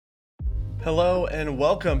Hello and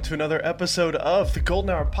welcome to another episode of the Golden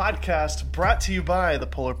Hour Podcast, brought to you by the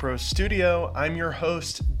Polar Pro Studio. I'm your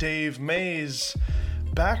host, Dave Mays.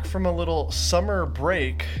 Back from a little summer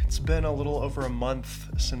break. It's been a little over a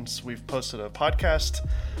month since we've posted a podcast.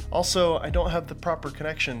 Also, I don't have the proper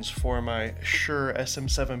connections for my Shure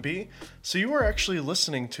SM7B, so you are actually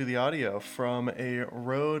listening to the audio from a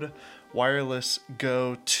Rode Wireless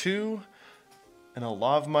Go 2 and a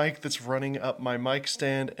lav mic that's running up my mic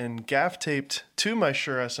stand and gaff taped to my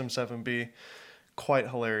Shure SM7B. Quite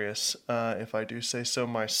hilarious, if I do say so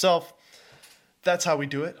myself. That's how we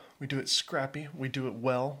do it. We do it scrappy. We do it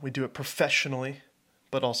well. We do it professionally,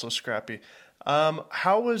 but also scrappy.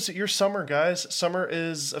 How was your summer, guys? Summer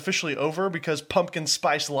is officially over because pumpkin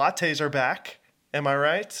spice lattes are back. Am I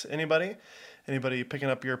right? Anybody? Anybody picking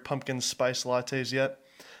up your pumpkin spice lattes yet?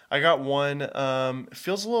 I got one. It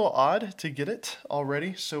feels a little odd to get it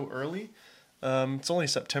already so early. It's only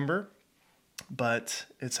September, but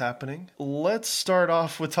it's happening. Let's start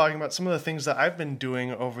off with talking about some of the things that I've been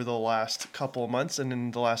doing over the last couple of months, and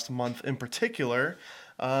in the last month in particular.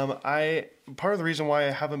 Part of the reason why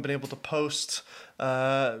I haven't been able to post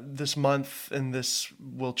this month, and this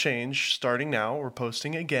will change starting now. We're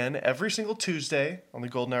posting again every single Tuesday on the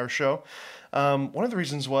Golden Hour Show. One of the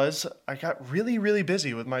reasons was I got really, really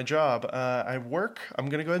busy with my job. I work, I'm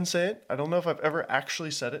going to go ahead and say it. I don't know if I've ever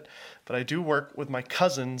actually said it, but I do work with my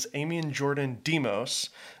cousins, Amy and Jordan Demos.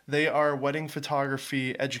 They are wedding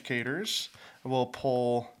photography educators. We'll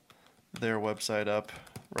pull their website up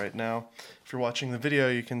right now. If you're watching the video,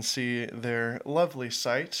 you can see their lovely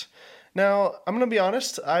site. Now, I'm going to be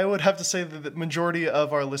honest, I would have to say that the majority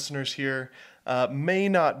of our listeners here may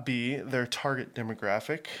not be their target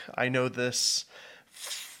demographic. I know this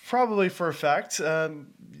probably for a fact. Let's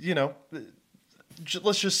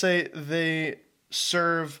just say they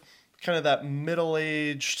serve kind of that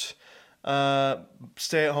middle-aged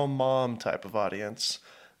stay-at-home mom type of audience.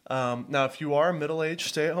 Now, if you are a middle-aged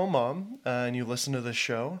stay-at-home mom and you listen to this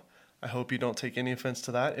show, I hope you don't take any offense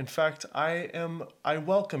to that. In fact, I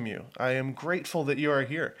welcome you. I am grateful that you are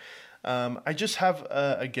here. I just have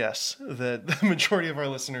a guess that the majority of our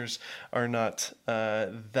listeners are not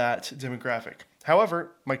that demographic.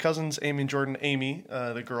 However, my cousins, Amy and Jordan, Amy,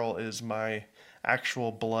 the girl is my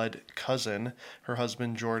actual blood cousin. Her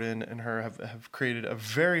husband, Jordan, and her have created a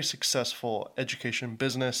very successful education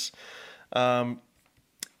business.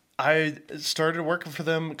 I started working for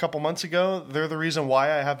them a couple months ago. They're the reason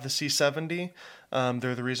why I have the C70.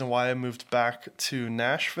 They're the reason why I moved back to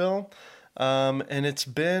Nashville. And it's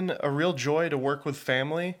been a real joy to work with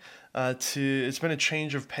family. It's been a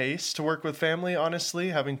change of pace to work with family, honestly,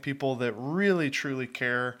 having people that really, truly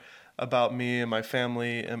care about me and my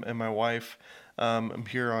family and my wife. I'm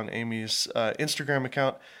here on Amy's Instagram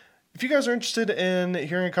account. If you guys are interested in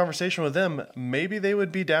hearing a conversation with them, maybe they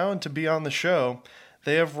would be down to be on the show.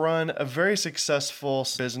 They have run a very successful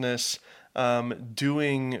business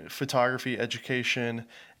doing photography education.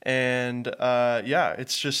 And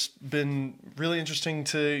it's just been really interesting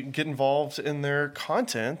to get involved in their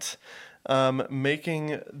content,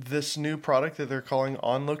 making this new product that they're calling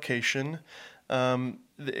On Location.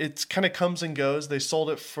 It kind of comes and goes. They sold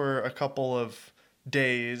it for a couple of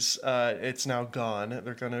days. It's now gone.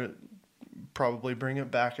 They're going to probably bring it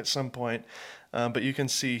back at some point. But you can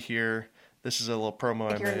see here, this is a little promo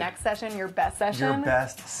I made. Your next session, your best session. Your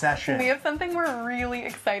best session. We have something we're really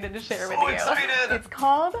excited to share with So you. excited. It's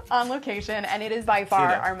called On Location, and it is by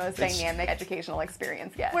far our most dynamic educational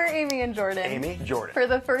experience yet. We're Amy and Jordan. Amy, Jordan. For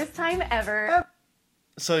the first time ever.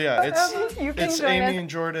 So yeah, You can it's join Amy us. and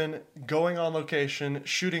Jordan going on location,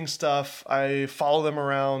 shooting stuff. I follow them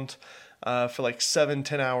around for like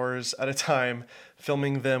 7-10 hours at a time,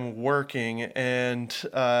 filming them working, and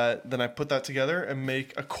then I put that together and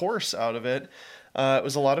make a course out of it. It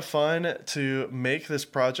was a lot of fun to make this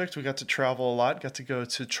project. We got to travel a lot, got to go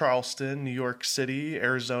to Charleston, New York City,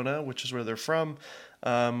 Arizona, which is where they're from.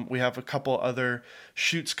 We have a couple other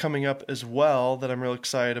shoots coming up as well that I'm real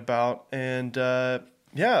excited about. And I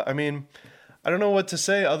don't know what to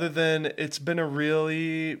say other than it's been a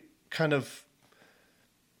really kind of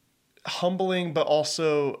humbling but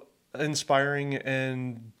also inspiring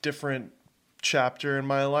and different chapter in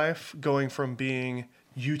my life, going from being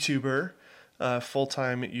YouTuber,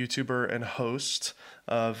 full-time YouTuber and host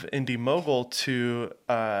of Indie Mogul to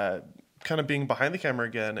kind of being behind the camera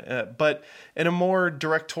again, but in a more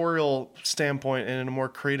directorial standpoint and in a more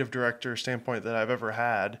creative director standpoint that I've ever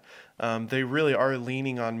had. They really are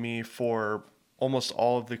leaning on me for almost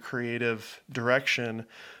all of the creative direction,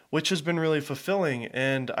 which has been really fulfilling.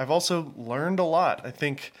 And I've also learned a lot. I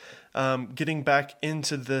think getting back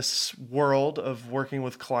into this world of working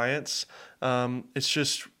with clients. It's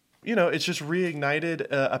just reignited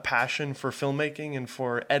a passion for filmmaking and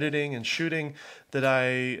for editing and shooting that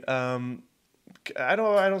I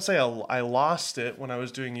don't say I lost it when I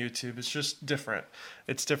was doing YouTube. It's just different.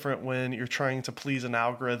 It's different when you're trying to please an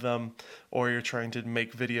algorithm or you're trying to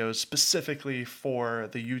make videos specifically for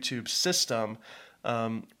the YouTube system,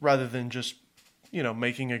 rather than just,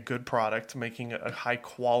 making a good product, making a high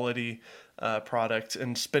quality product,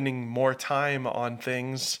 and spending more time on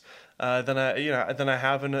things than I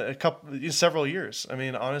have in several years. I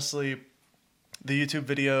mean, honestly, the YouTube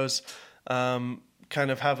videos kind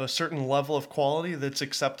of have a certain level of quality that's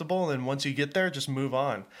acceptable, and once you get there, just move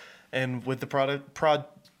on. And with the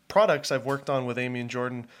products I've worked on with Amy and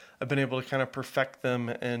Jordan, I've been able to kind of perfect them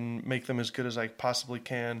and make them as good as I possibly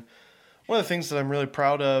can. One of the things that I'm really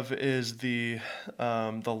proud of is the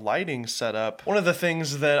lighting setup. One of the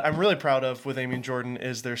things that I'm really proud of with Amy and Jordan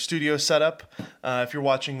is their studio setup. If you're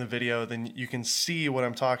watching the video, then you can see what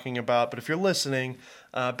I'm talking about. But if you're listening,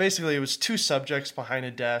 basically it was 2 subjects behind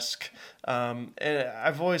a desk. And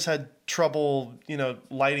I've always had trouble,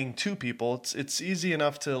 lighting 2 people. It's easy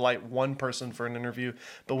enough to light 1 person for an interview,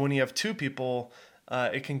 but when you have 2 people,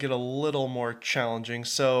 it can get a little more challenging.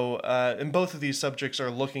 So, and both of these subjects are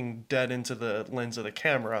looking dead into the lens of the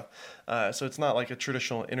camera. So it's not like a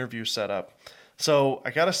traditional interview setup. So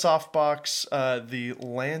I got a softbox, the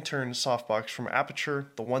Lantern softbox from Aputure,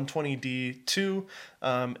 the 120D2,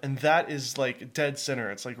 and that is like dead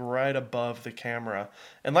center. It's like right above the camera.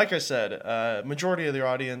 And like I said, majority of the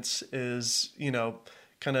audience is,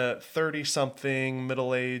 kind of 30-something,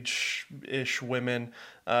 middle-age-ish women.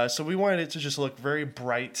 So we wanted it to just look very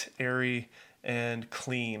bright, airy, and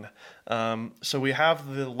clean. So we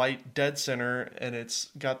have the light dead center, and it's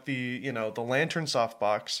got the Lantern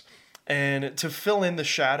softbox. And to fill in the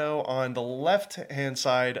shadow on the left-hand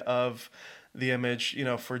side of the image,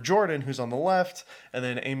 for Jordan, who's on the left, and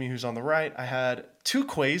then Amy, who's on the right, I had 2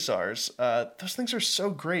 quasars. Those things are so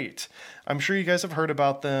great. I'm sure you guys have heard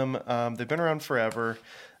about them. They've been around forever.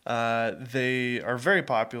 They are very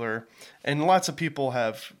popular, and lots of people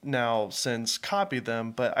have now since copied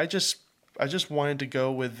them, but I just wanted to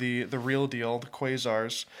go with the real deal, the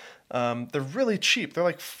quasars. They're really cheap. They're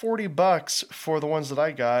like $40 for the ones that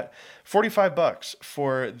I got, $45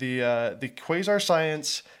 for the Quasar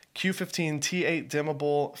Science Q15 T8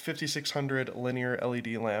 dimmable 5600 linear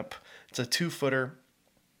LED lamp. It's a 2-footer.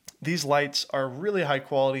 These lights are really high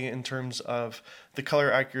quality in terms of the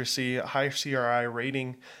color accuracy, high CRI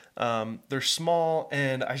rating. They're small,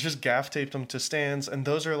 and I just gaff taped them to stands, and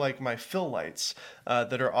those are like my fill lights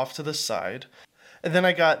that are off to the side. And then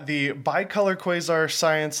I got the Bicolor Quasar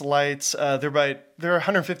Science lights. They're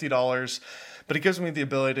 $150, but it gives me the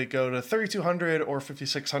ability to go to 3200 or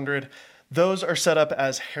 5600. Those are set up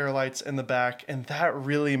as hair lights in the back, and that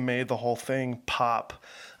really made the whole thing pop.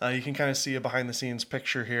 You can kind of see a behind-the-scenes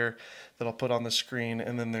picture here that I'll put on the screen,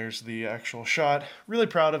 and then there's the actual shot. Really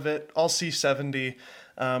proud of it, all C70.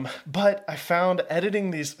 But I found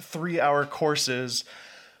editing these 3-hour courses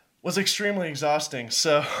was extremely exhausting,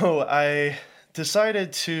 so I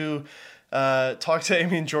decided to talk to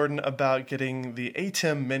Amy and Jordan about getting the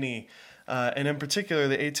ATEM Mini, and in particular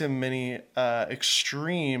the ATEM Mini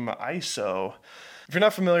Extreme ISO. If you're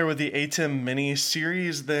not familiar with the ATEM Mini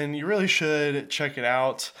series, then you really should check it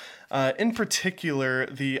out. In particular,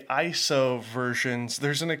 the ISO versions.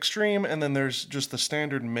 There's an Extreme, and then there's just the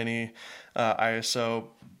standard Mini ISO.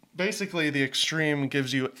 Basically, the Extreme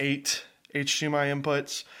gives you 8 HDMI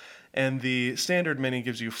inputs, and the standard Mini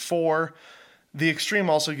gives you 4. The Extreme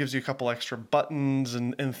also gives you a couple extra buttons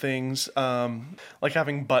and things, like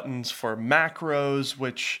having buttons for macros,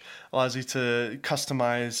 which allows you to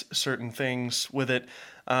customize certain things with it.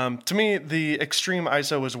 To me, the Extreme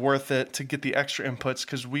ISO was worth it to get the extra inputs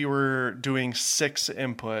because we were doing 6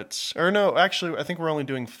 inputs. Or no, actually, I think we're only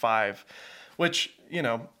doing 5, which,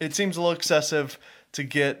 it seems a little excessive to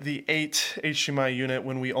get the 8 HDMI unit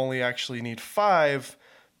when we only actually need 5.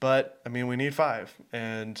 But, we need 5,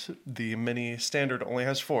 and the Mini Standard only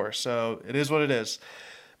has 4, so it is what it is.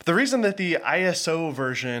 But the reason that the ISO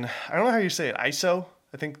version, I don't know how you say it, ISO?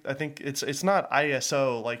 I think it's not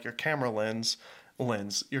ISO like your camera lens,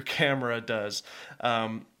 your camera does.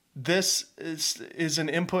 This is an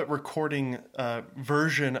input recording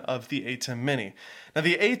version of the ATEM Mini. Now,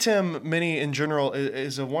 the ATEM Mini in general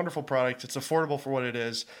is a wonderful product. It's affordable for what it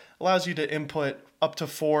is. Allows you to input up to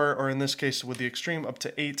 4, or in this case with the Extreme, up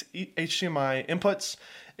to 8 HDMI inputs.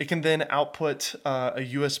 It can then output a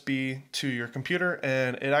USB to your computer,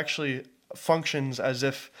 and it actually functions as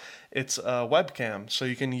if it's a webcam. So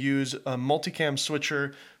you can use a multicam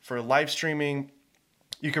switcher for live streaming.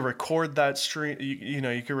 You can record that stream. You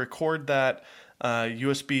can record that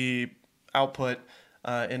USB output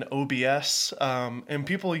in OBS, and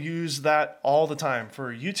people use that all the time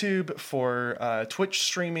for YouTube, for Twitch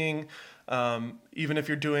streaming. Even if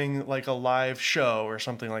you're doing like a live show or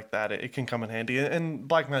something like that, it can come in handy. And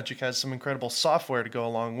Blackmagic has some incredible software to go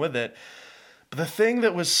along with it. But the thing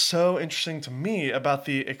that was so interesting to me about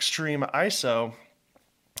the Extreme ISO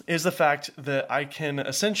is the fact that I can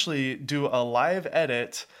essentially do a live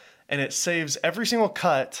edit and it saves every single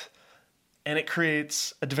cut and it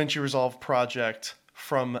creates a DaVinci Resolve project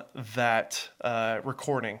from that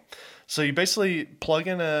recording. So you basically plug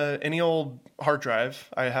in any old hard drive.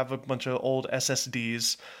 I have a bunch of old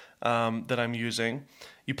SSDs that I'm using.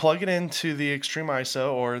 You plug it into the Extreme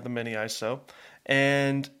ISO or the Mini ISO,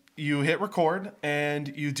 and you hit record,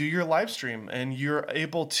 and you do your live stream, and you're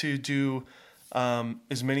able to do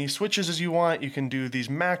as many switches as you want. You can do these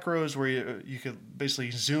macros where you could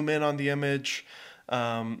basically zoom in on the image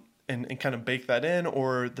and kind of bake that in,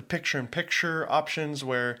 or the picture-in-picture options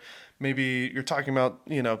where maybe you're talking about,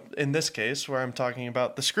 in this case where I'm talking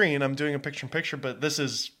about the screen, I'm doing a picture-in-picture, but this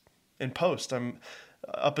is in post. I'm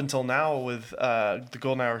up until now with the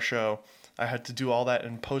Golden Hour show, I had to do all that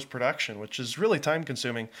in post-production, which is really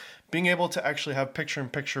time-consuming. Being able to actually have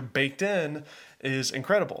picture-in-picture baked in is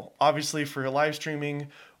incredible. Obviously, for live streaming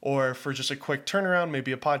or for just a quick turnaround,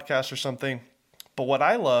 maybe a podcast or something. But what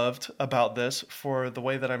I loved about this for the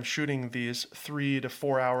way that I'm shooting these 3 to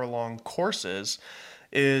 4 hour long courses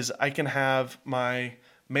is I can have my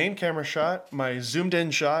main camera shot, my zoomed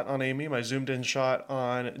in shot on Amy, my zoomed in shot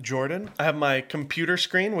on Jordan. I have my computer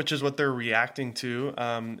screen, which is what they're reacting to.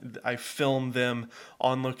 I film them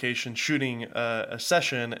on location shooting a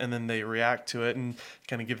session, and then they react to it and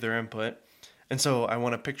kind of give their input. And so I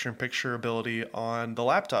want a picture-in-picture ability on the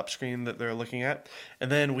laptop screen that they're looking at. And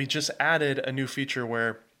then we just added a new feature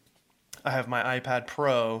where I have my iPad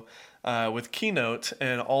Pro with Keynote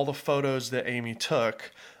and all the photos that Amy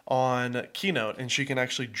took on Keynote, and she can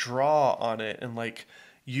actually draw on it and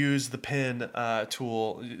use the pen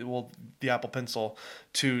tool, the Apple Pencil,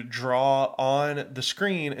 to draw on the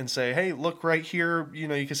screen and say, hey, look right here, you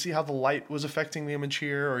can see how the light was affecting the image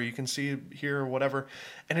here, or you can see here, or whatever.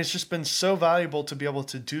 And it's just been so valuable to be able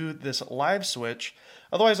to do this live switch.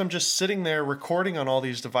 Otherwise, I'm just sitting there recording on all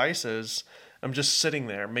these devices. I'm just sitting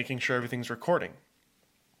there making sure everything's recording.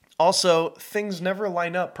 Also, things never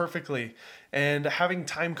line up perfectly, and having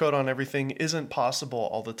timecode on everything isn't possible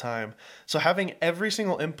all the time. So having every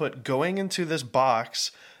single input going into this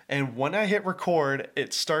box, and when I hit record,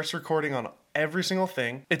 it starts recording on every single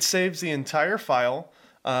thing. It saves the entire file.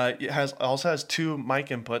 It also has 2 mic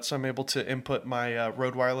inputs, so I'm able to input my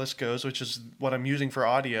Rode Wireless Go's, which is what I'm using for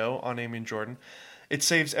audio on Amy and Jordan. It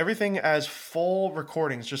saves everything as full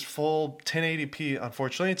recordings, just full 1080p.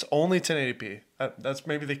 Unfortunately, it's only 1080p. That's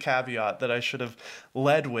maybe the caveat that I should have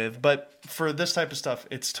led with. But for this type of stuff,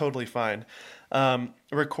 it's totally fine. It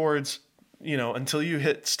records, until you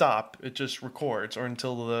hit stop, it just records, or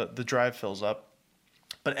until the drive fills up.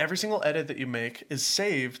 But every single edit that you make is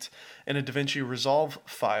saved in a DaVinci Resolve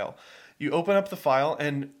file. You open up the file,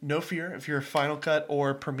 and no fear if you're a Final Cut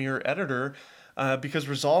or Premiere editor, because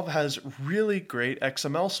Resolve has really great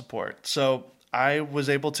XML support. So I was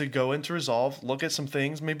able to go into Resolve, look at some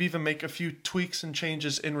things, maybe even make a few tweaks and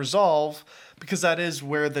changes in Resolve, because that is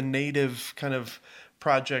where the native kind of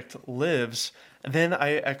project lives. And then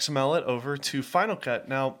I XML it over to Final Cut.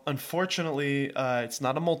 Now, unfortunately, it's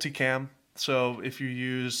not a multicam. So if you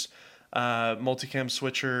use multicam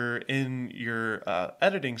switcher in your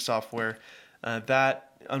editing software,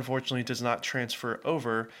 that unfortunately does not transfer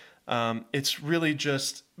over. It's really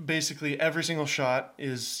just basically every single shot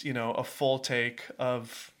is, a full take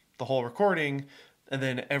of the whole recording. And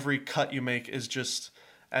then every cut you make is just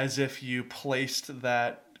as if you placed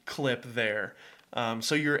that clip there.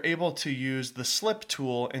 So you're able to use the slip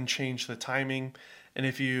tool and change the timing. And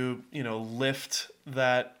if you, lift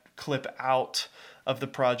that clip out of the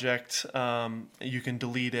project, you can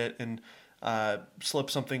delete it and slip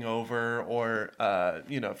something over, or,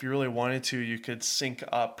 if you really wanted to, you could sync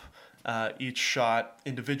up each shot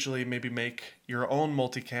individually, maybe make your own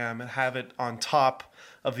multicam and have it on top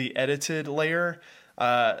of the edited layer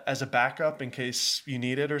as a backup in case you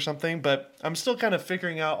need it or something. But I'm still kind of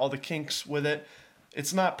figuring out all the kinks with it.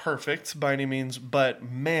 It's not perfect by any means, but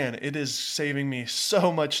man, it is saving me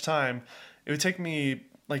so much time. It would take me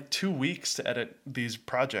 2 weeks to edit these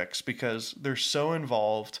projects because they're so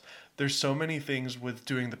involved. there's so many things with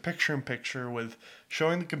doing the picture-in-picture, with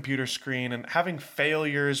showing the computer screen, and having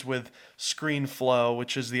failures with ScreenFlow,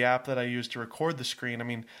 which is the app that I use to record the screen. I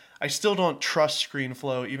mean, I still don't trust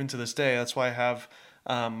ScreenFlow even to this day. That's why I have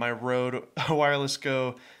my Rode Wireless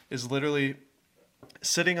Go is literally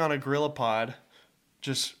sitting on a GorillaPod,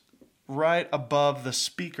 just right above the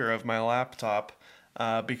speaker of my laptop,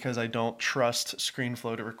 because I don't trust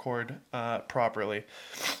ScreenFlow to record properly.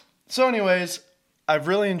 So anyways, I've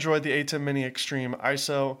really enjoyed the ATEM Mini Extreme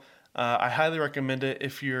ISO. I highly recommend it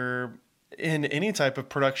if you're in any type of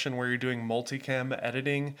production where you're doing multicam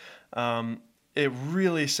editing. It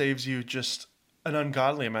really saves you just an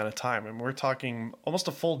ungodly amount of time. And we're talking almost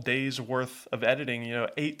a full day's worth of editing,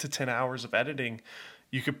 8 to 10 hours of editing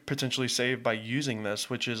you could potentially save by using this,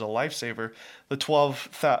 which is a lifesaver. The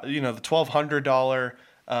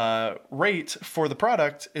 $1,200 rate for the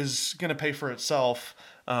product is going to pay for itself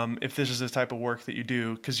if this is the type of work that you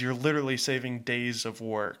do, because you're literally saving days of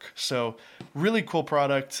work. So really cool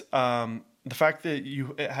product. The fact that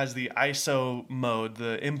it has the ISO mode,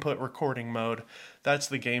 the input recording mode, that's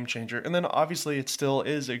the game changer. And then obviously it still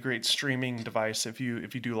is a great streaming device if you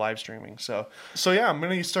do live streaming. So yeah, I'm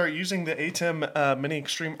going to start using the ATEM Mini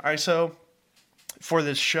Extreme ISO for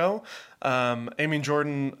this show. Amy and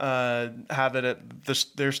Jordan have it at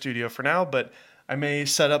their studio for now, but I may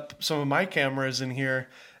set up some of my cameras in here,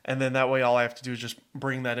 and then that way all I have to do is just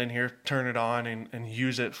bring that in here, turn it on, and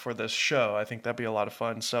use it for this show. I think that'd be a lot of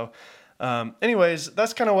fun. So anyways,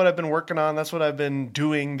 that's kind of what I've been working on. That's what I've been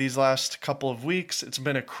doing these last couple of weeks. It's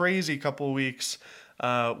been a crazy couple of weeks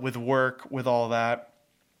with work, with all that,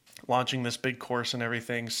 launching this big course and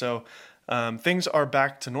everything. So things are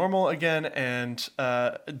back to normal again, and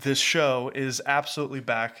this show is absolutely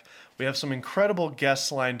back. We have some incredible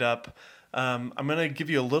guests lined up. I'm going to give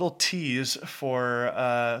you a little tease for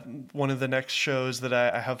one of the next shows that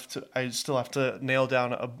I still have to nail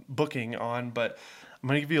down a booking on, but I'm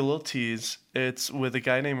going to give you a little tease. It's with a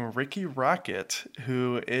guy named Ricky Rocket,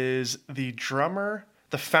 who is the drummer,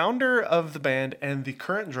 the founder of the band, and the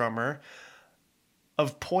current drummer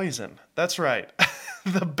of Poison. That's right.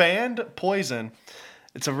 The band Poison.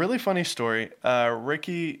 It's a really funny story.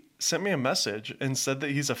 Ricky sent me a message and said that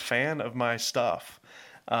he's a fan of my stuff.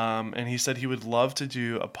 And he said he would love to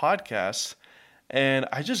do a podcast. And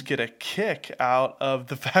I just get a kick out of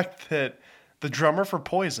the fact that the drummer for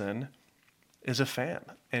Poison is a fan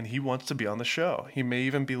and he wants to be on the show. He may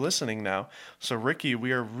even be listening now. So Ricky,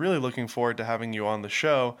 we are really looking forward to having you on the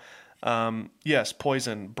show. Yes,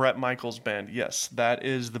 Poison, Bret Michaels band. Yes, that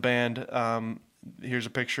is the band. Here's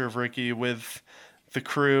a picture of Ricky with the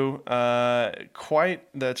crew.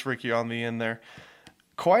 That's Ricky on the end there.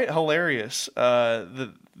 Quite hilarious.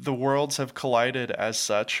 The worlds have collided as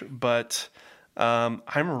such, but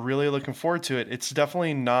I'm really looking forward to it. It's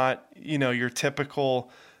definitely not, your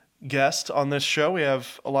typical guest on this show. We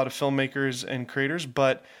have a lot of filmmakers and creators,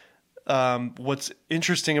 but what's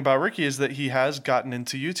interesting about Ricky is that he has gotten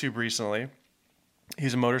into YouTube recently.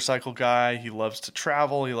 He's a motorcycle guy. He loves to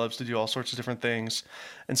travel. He loves to do all sorts of different things.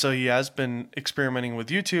 And so he has been experimenting with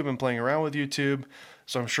YouTube and playing around with YouTube.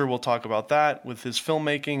 So I'm sure we'll talk about that with his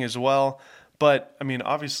filmmaking as well. But, I mean,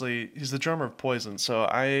 obviously, he's the drummer of Poison. So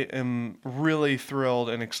I am really thrilled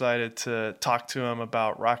and excited to talk to him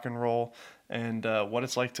about rock and roll and what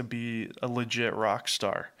it's like to be a legit rock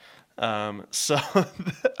star. So,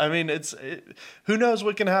 I mean, who knows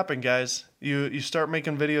what can happen, guys? You start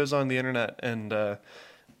making videos on the internet and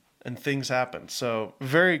things happen. So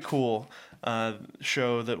very cool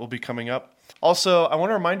show that will be coming up. Also, I want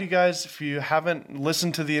to remind you guys, if you haven't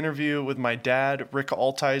listened to the interview with my dad, Rick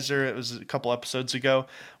Altizer, it was a couple episodes ago,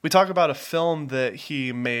 we talk about a film that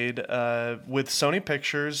he made with Sony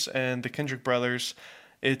Pictures and the Kendrick brothers.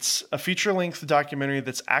 It's a feature-length documentary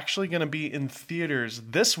that's actually going to be in theaters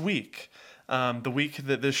this week, the week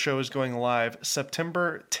that this show is going live,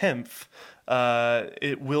 September 10th.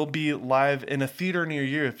 It will be live in a theater near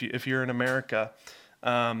you if you're in America.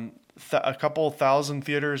 A couple thousand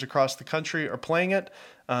theaters across the country are playing it.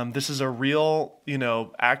 This is a real,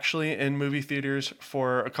 actually in movie theaters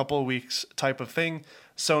for a couple of weeks type of thing.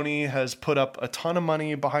 Sony has put up a ton of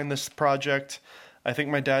money behind this project. I think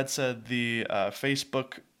my dad said the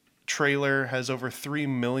Facebook trailer has over 3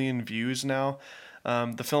 million views now.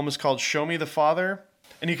 The film is called Show Me the Father.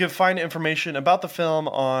 And you can find information about the film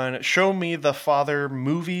on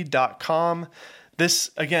showmethefathermovie.com.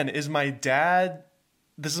 This, again, is my dad.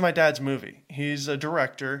 This is my dad's movie. He's a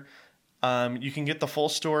director. You can get the full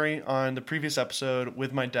story on the previous episode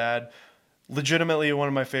with my dad. Legitimately one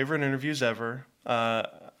of my favorite interviews ever.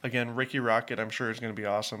 Again, Ricky Rocket, I'm sure is going to be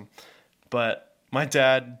awesome. But my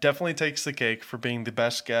dad definitely takes the cake for being the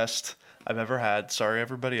best guest I've ever had. Sorry,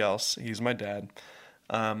 everybody else. He's my dad.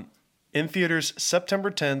 In theaters,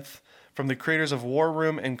 September 10th, from the creators of War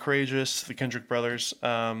Room and Courageous, the Kendrick brothers.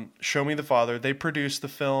 Show Me the Father. They produced the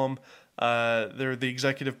film. They're the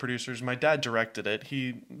executive producers. My dad directed it.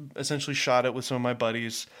 He essentially shot it with some of my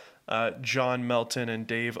buddies, John Melton and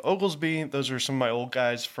Dave Oglesby. Those are some of my old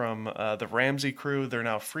guys from the Ramsey crew. They're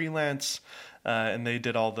now freelance, and they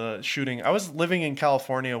did all the shooting. I was living in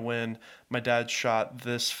California when my dad shot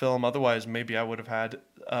this film. Otherwise, maybe I would have had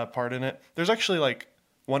a part in it. There's actually like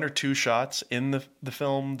one or two shots in the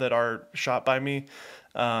film that are shot by me.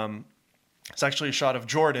 It's actually a shot of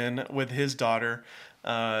Jordan with his daughter.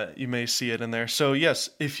 You may see it in there. So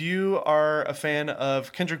yes, if you are a fan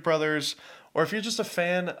of Kendrick Brothers, or if you're just a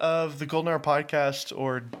fan of the Golden Hour podcast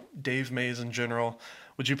or Dave Mays in general,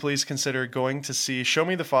 would you please consider going to see Show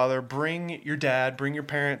Me the Father? Bring your dad, bring your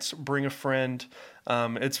parents, bring a friend.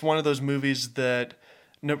 It's one of those movies that,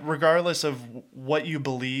 regardless of what you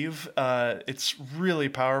believe, it's really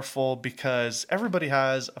powerful because everybody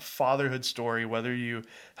has a fatherhood story, whether you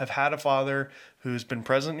have had a father who's been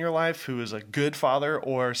present in your life, who is a good father,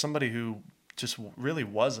 or somebody who just really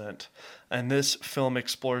wasn't. And this film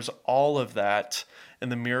explores all of that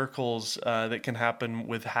and the miracles that can happen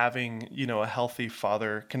with having, a healthy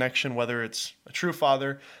father connection, whether it's a true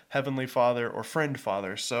father, heavenly father, or friend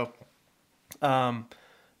father. So,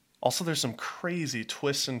 also, there's some crazy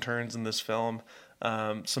twists and turns in this film.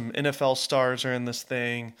 Some NFL stars are in this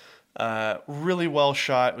thing. Really well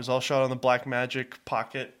shot. It was all shot on the Blackmagic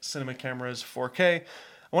Pocket cinema cameras, 4K.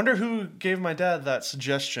 I wonder who gave my dad that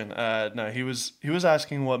suggestion. No, he was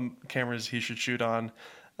asking what cameras he should shoot on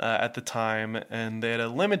at the time, and they had a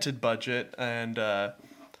limited budget, and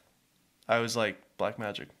I was like,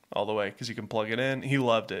 Blackmagic all the way, because you can plug it in. He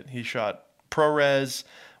loved it. He shot ProRes,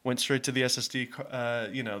 went straight to the SSD,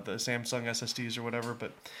 the Samsung SSDs or whatever.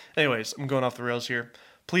 But anyways, I'm going off the rails here.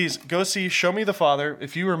 Please go see Show Me the Father.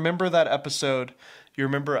 If you remember that episode, you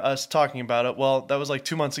remember us talking about it. Well, that was like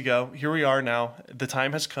 2 months ago. Here we are now. The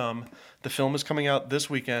time has come. The film is coming out this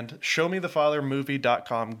weekend.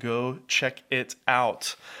 ShowMeTheFatherMovie.com. Go check it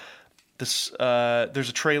out. There's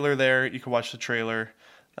a trailer there. You can watch the trailer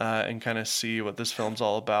and kind of see what this film's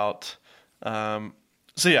all about.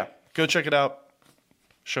 So yeah, go check it out.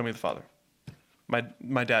 Show Me the Father.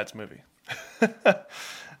 My dad's movie.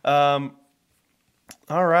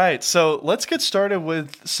 All right, so let's get started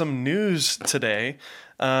with some news today.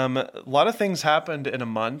 A lot of things happened in a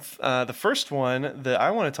month. The first one that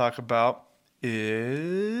I want to talk about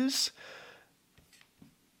is,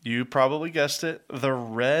 you probably guessed it, the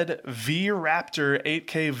Red V-Raptor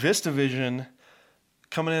 8K VistaVision,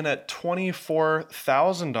 coming in at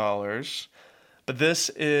 $24,000. But this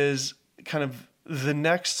is kind of the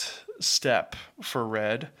next step for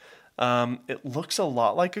Red. It looks a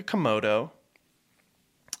lot like a Komodo,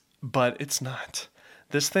 but it's not.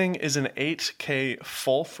 This thing is an 8K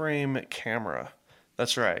full-frame camera.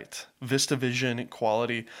 That's right. VistaVision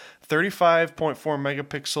quality. 35.4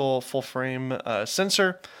 megapixel full-frame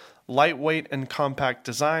sensor. Lightweight and compact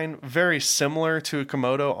design. Very similar to a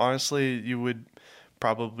Komodo. Honestly, you would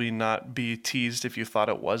probably not be teased if you thought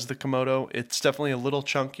it was the Komodo. It's definitely a little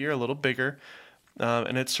chunkier, a little bigger.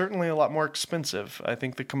 And it's certainly a lot more expensive. I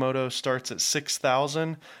think the Komodo starts at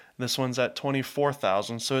 $6,000. This one's at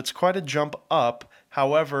 $24,000. So it's quite a jump up.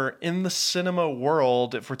 However, in the cinema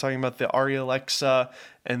world, if we're talking about the Arri Alexa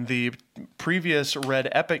and the previous Red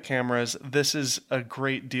Epic cameras, this is a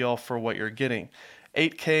great deal for what you're getting.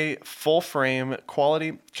 8K full frame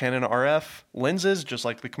quality, Canon RF lenses, just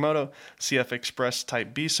like the Komodo, CF Express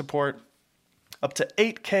Type B support, up to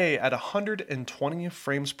 8K at 120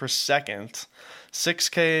 frames per second,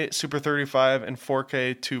 6K Super 35 and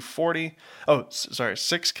 4K 240.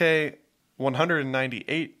 6K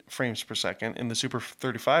 198 frames per second in the Super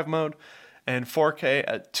 35 mode, and 4K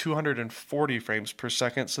at 240 frames per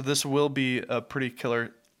second. So this will be a pretty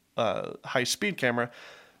killer high-speed camera,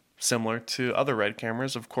 similar to other Red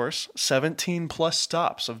cameras, of course. 17 plus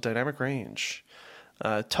stops of dynamic range.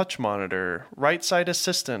 Touch monitor, right side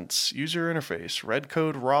assistance, user interface, Red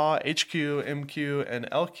Code RAW, HQ, MQ, and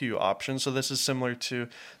LQ options. So this is similar to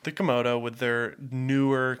the Komodo with their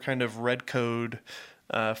newer kind of Red Code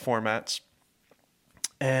formats.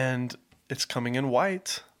 And it's coming in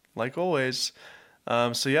white, like always.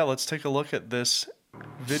 So yeah, let's take a look at this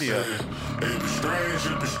video.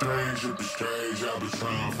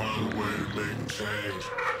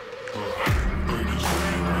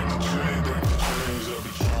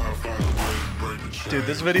 Dude,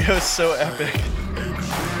 this video is so epic.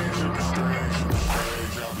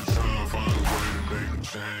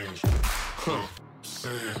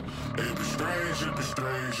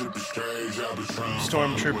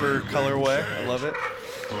 Stormtrooper colorway. I love it.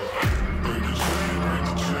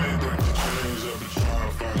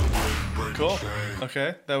 Cool.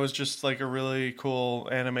 Okay, that was just like a really cool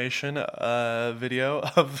animation video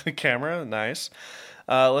of the camera. Nice.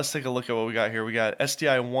 Let's take a look at what we got here. We got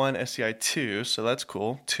SDI 1, SDI 2, so that's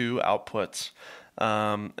cool. 2 outputs.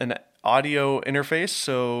 An audio interface,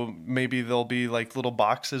 so maybe there'll be like little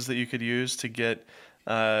boxes that you could use to get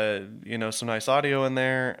some nice audio in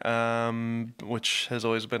there, which has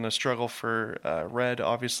always been a struggle for Red,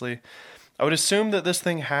 obviously. I would assume that this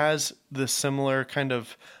thing has the similar kind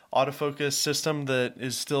of autofocus system that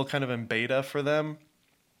is still kind of in beta for them.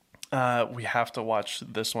 We have to watch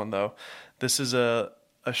this one, though. This is a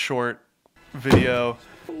short video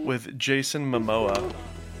with Jason Momoa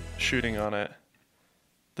shooting on it.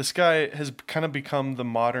 This guy has kind of become the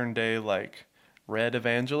modern day, like, Red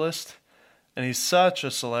evangelist. And he's such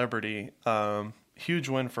a celebrity. Huge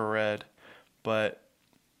win for Red. But,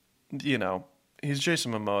 you know, he's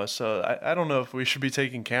Jason Momoa. So I don't know if we should be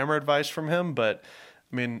taking camera advice from him. But,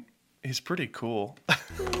 I mean, he's pretty cool.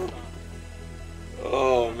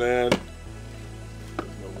 Oh, man.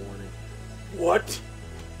 No warning. What?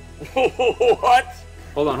 What?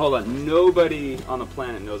 Hold on. Nobody on the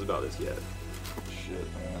planet knows about this yet. Shit,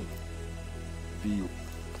 man.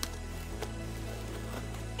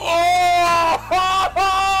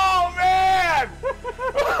 Oh, man!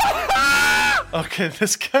 Okay,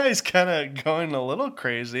 this guy's kind of going a little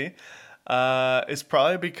crazy. It's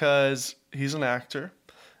probably because he's an actor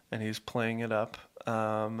and he's playing it up.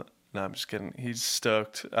 No, I'm just kidding. He's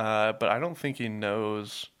stoked, but I don't think he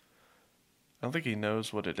knows. I don't think he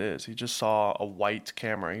knows what it is. He just saw a white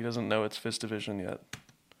camera. He doesn't know it's Vistavision yet.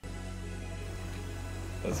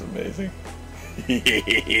 That's amazing.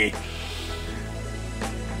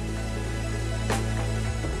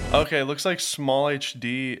 Okay, looks like Small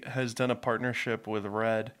HD has done a partnership with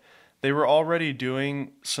Red. They were already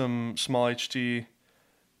doing some Small HD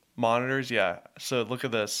monitors. Yeah, so look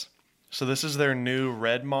at this. So this is their new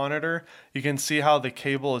Red monitor. You can see how the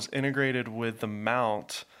cable is integrated with the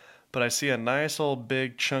mount, but I see a nice old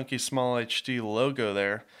big chunky Small HD logo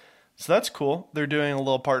there. So that's cool. They're doing a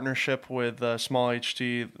little partnership with Small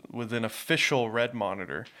HD with an official Red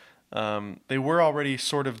monitor. They were already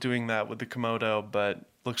sort of doing that with the Komodo, but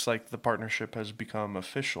looks like the partnership has become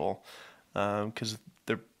official because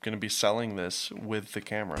they're going to be selling this with the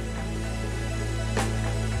camera.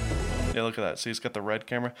 Yeah, look at that. See, it's got the Red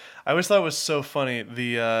camera. I always thought it was so funny.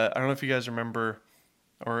 I don't know if you guys remember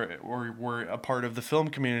or were a part of the film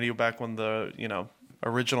community back when the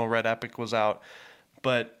original Red Epic was out,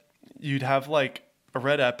 but you'd have like a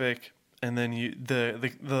Red Epic, and then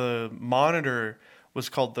the monitor was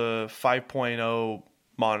called the 5.0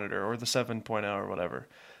 monitor or the 7.0 or whatever,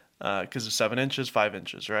 because it's 7 inches, 5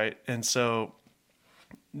 inches, right? And so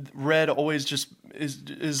Red always just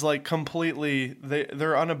is like completely,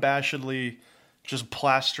 they're unabashedly just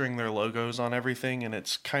plastering their logos on everything, and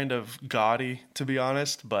it's kind of gaudy, to be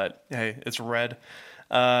honest, but hey, it's Red.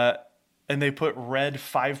 And they put Red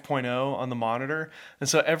 5.0 on the monitor, and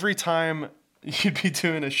so every time you'd be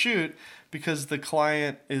doing a shoot, because the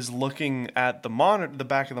client is looking at the monitor, the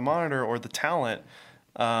back of the monitor, or the talent,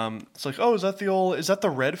 it's like, oh, is that the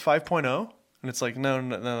Red 5.0? And it's like,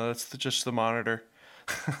 no, that's just the monitor.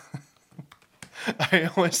 I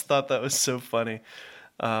always thought that was so funny.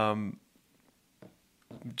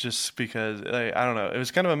 Just because, I don't know, it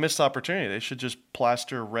was kind of a missed opportunity. They should just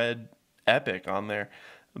plaster Red Epic on there.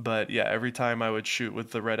 But yeah, every time I would shoot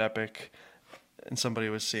with the Red Epic and somebody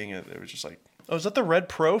was seeing it, they were just like, oh, is that the Red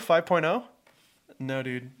Pro 5.0? No,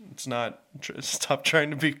 dude, it's not. Stop trying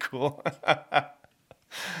to be cool.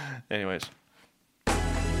 Anyways.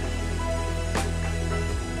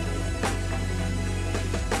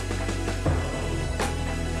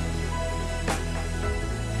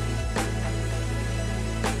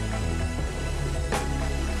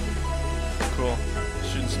 Cool.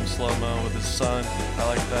 Shooting some slow-mo with his son. I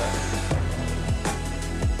like that.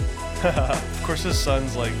 Of course his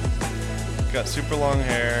son's like got super long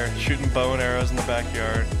hair, shooting bow and arrows in the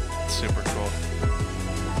backyard. It's super cool.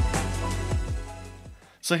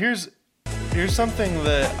 So here's something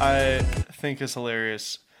that I think is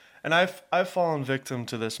hilarious, and I've fallen victim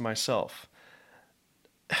to this myself.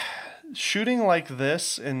 Shooting like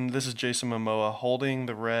this, and this is Jason Momoa holding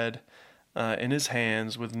the Red in his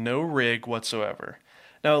hands with no rig whatsoever.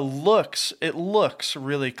 Now it looks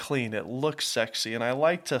really clean. It looks sexy, and I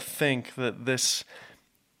like to think that this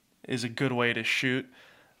is a good way to shoot.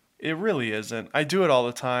 It really isn't. I do it all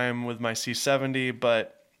the time with my C70,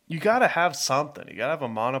 but you gotta have something. You gotta have a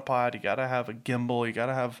monopod. You gotta have a gimbal. You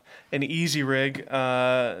gotta have an easy rig.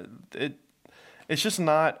 it's just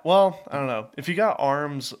not, well, I don't know. If you got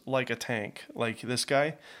arms like a tank, like this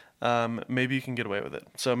guy, maybe you can get away with it.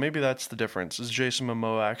 So maybe that's the difference, is Jason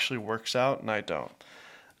Momoa actually works out and I don't.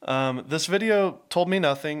 This video told me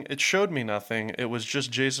nothing. It showed me nothing. It was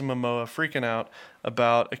just Jason Momoa freaking out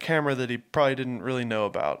about a camera that he probably didn't really know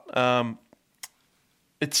about.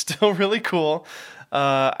 It's still really cool.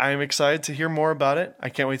 I'm excited to hear more about it. I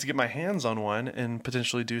can't wait to get my hands on one and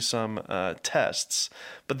potentially do some tests.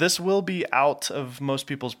 But this will be out of most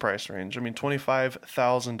people's price range. I mean,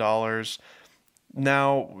 $25,000.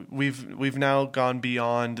 Now we've now gone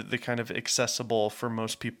beyond the kind of accessible for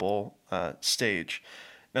most people stage.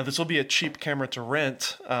 Now this will be a cheap camera to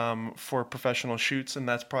rent for professional shoots, and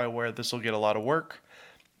that's probably where this will get a lot of work.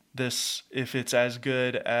 This, if it's as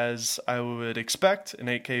good as I would expect an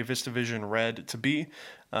 8K VistaVision Red to be,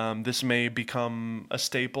 this may become a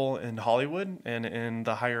staple in Hollywood and in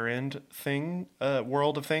the higher end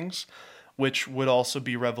world of things, which would also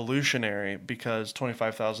be revolutionary because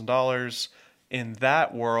 $25,000 in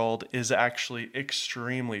that world is actually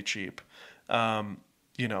extremely cheap. The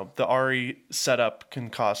ARRI setup can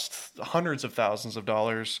cost hundreds of thousands of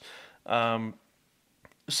dollars.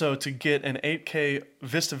 So to get an 8K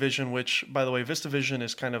VistaVision, which, by the way, VistaVision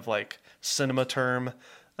is kind of like cinema term.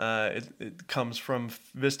 It comes from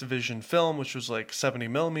VistaVision film, which was like 70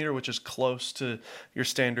 millimeter, which is close to your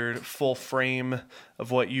standard full frame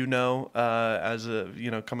of what as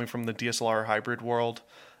coming from the DSLR hybrid world.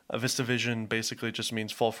 VistaVision basically just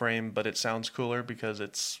means full frame, but it sounds cooler because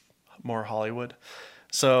it's more Hollywood.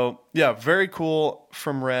 So yeah, very cool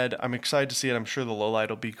from Red. I'm excited to see it. I'm sure the low light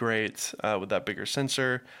will be great with that bigger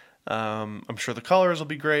sensor. I'm sure the colors will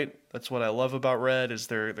be great. That's what I love about Red, is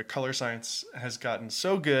their color science has gotten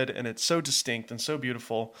so good and it's so distinct and so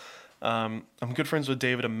beautiful. I'm good friends with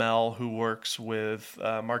David Amell, who works with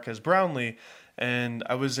Marques Brownlee, and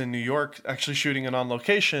I was in New York actually shooting it on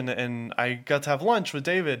location, and I got to have lunch with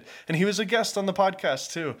David, and he was a guest on the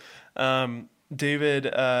podcast too. David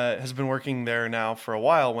has been working there now for a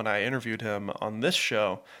while. When I interviewed him on this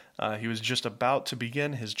show, he was just about to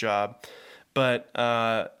begin his job. But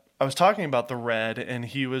I was talking about the Red,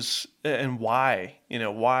 and why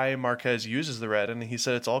Marques uses the Red, and he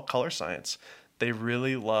said it's all color science. They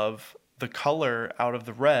really love the color out of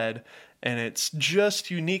the Red, and it's just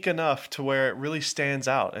unique enough to where it really stands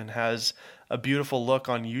out and has a beautiful look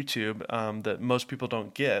on YouTube that most people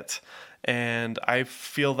don't get. And I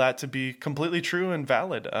feel that to be completely true and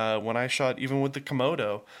valid. When I shot, even with the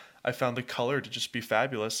Komodo, I found the color to just be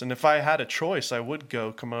fabulous. And if I had a choice, I would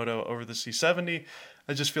go Komodo over the C70.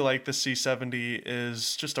 I just feel like the C70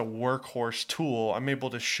 is just a workhorse tool. I'm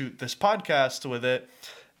able to shoot this podcast with it,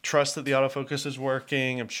 trust that the autofocus is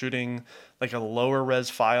working. I'm shooting like a lower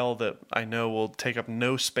res file that I know will take up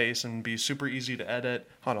no space and be super easy to edit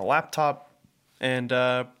on a laptop. And,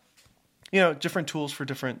 different tools for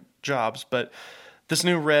different jobs. But this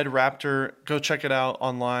new Red Raptor, go check it out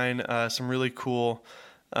online. Some really cool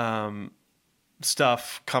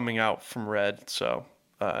stuff coming out from Red. So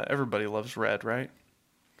everybody loves Red, right?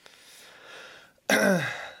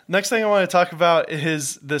 Next thing I want to talk about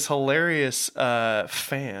is this hilarious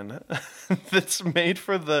fan that's made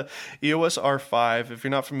for the EOS R5. If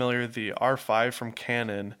you're not familiar, the R5 from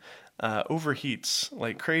Canon overheats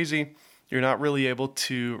like crazy. You're not really able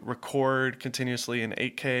to record continuously in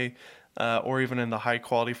 8K or even in the high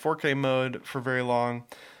quality 4K mode for very long.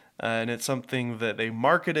 And it's something that they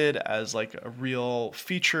marketed as like a real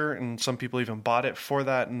feature, and some people even bought it for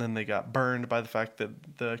that, and then they got burned by the fact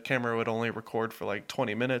that the camera would only record for like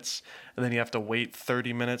 20 minutes, and then you have to wait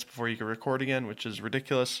 30 minutes before you can record again, which is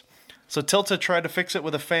ridiculous. So Tilta tried to fix it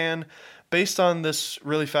with a fan based on this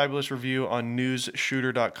really fabulous review on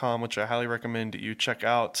newsshooter.com, which I highly recommend you check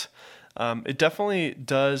out. It definitely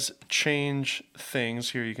does change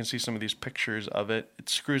things. Here you can see some of these pictures of it. It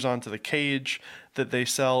screws onto the cage that they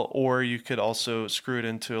sell, or you could also screw it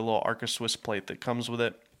into a little Arca Swiss plate that comes with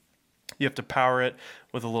it. You have to power it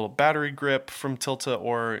with a little battery grip from Tilta,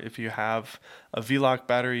 or if you have a V-Lock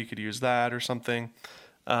battery, you could use that or something.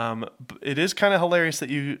 It is kind of hilarious that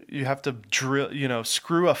you have to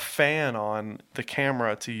screw a fan on the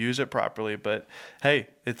camera to use it properly, but hey,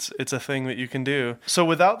 it's a thing that you can do. So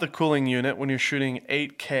without the cooling unit, when you're shooting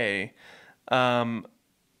 8K,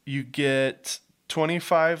 you get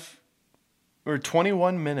 25 or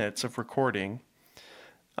 21 minutes of recording.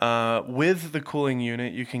 With the cooling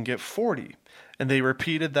unit, you can get 40, and they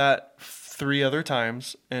repeated that 3 other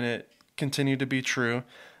times, and it continued to be true.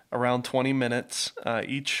 Around 20 minutes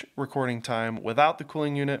each recording time without the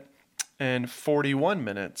cooling unit, and 41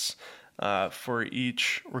 minutes for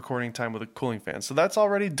each recording time with a cooling fan. So that's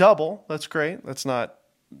already double. That's great. That's not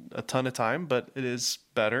a ton of time, but it is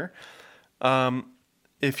better.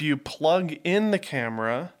 If you plug in the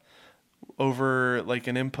camera over like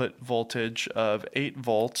an input voltage of 8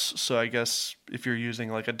 volts, so I guess if you're using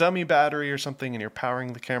like a dummy battery or something and you're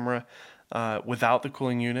powering the camera without the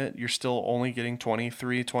cooling unit, you're still only getting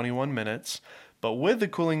 21 minutes. But with the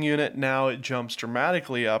cooling unit, now it jumps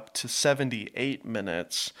dramatically up to 78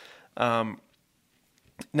 minutes.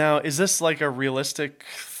 Now, is this like a realistic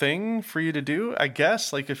thing for you to do? I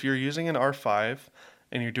guess, like if you're using an R5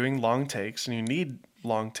 and you're doing long takes and you need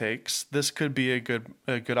long takes, this could be a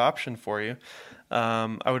good option for you.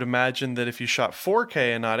 I would imagine that if you shot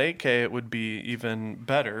 4K and not 8K, it would be even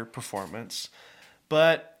better performance.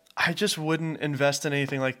 But I just wouldn't invest in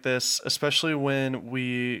anything like this, especially when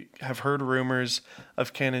we have heard rumors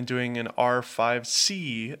of Canon doing an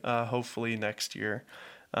R5C, hopefully next year.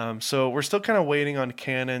 So we're still kind of waiting on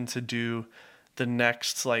Canon to do the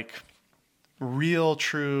next like real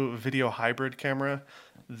true video hybrid camera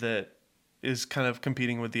that is kind of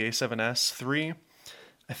competing with the A7S III.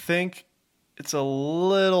 I think it's a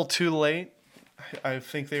little too late. I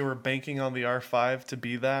think they were banking on the R5 to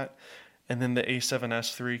be that. And then the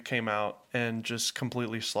A7S III came out and just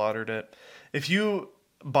completely slaughtered it. If you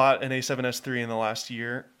bought an A7S III in the last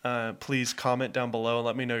year, please comment down below and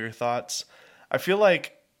let me know your thoughts. I feel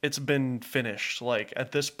like it's been finished. Like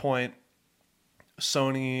at this point,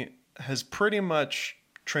 Sony has pretty much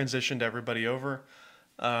transitioned everybody over.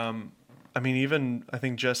 I mean, even I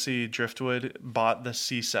think Jesse Driftwood bought the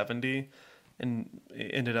C70 and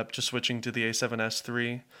ended up just switching to the A7S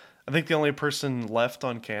III. I think the only person left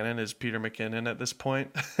on Canon is Peter McKinnon at this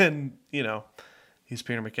point. And, you know, he's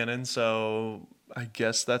Peter McKinnon, so I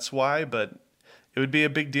guess that's why. But it would be a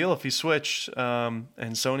big deal if he switched. And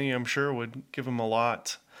Sony, I'm sure, would give him a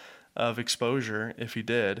lot of exposure if he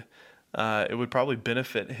did. It would probably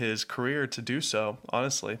benefit his career to do so,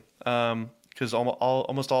 honestly. Because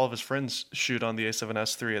almost all of his friends shoot on the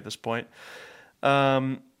A7S III at this point.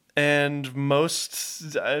 And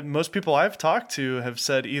most people I've talked to have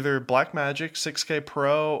said either Blackmagic 6K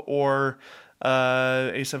Pro or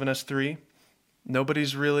A7S III.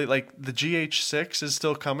 Nobody's really, like, the GH6 is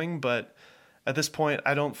still coming, but at this point,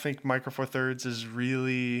 I don't think Micro Four Thirds is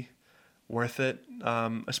really worth it,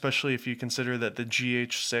 especially if you consider that the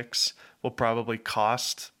GH6 will probably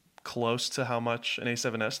cost close to how much an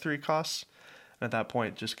A7S III costs. And at that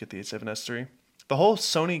point, just get the A7S III. The whole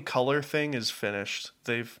Sony color thing is finished.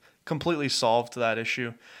 They've completely solved that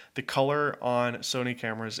issue. The color on Sony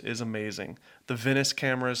cameras is amazing. The Venice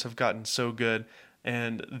cameras have gotten so good,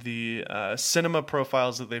 and the cinema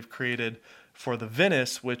profiles that they've created for the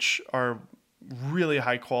Venice, which are really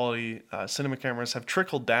high quality cinema cameras, have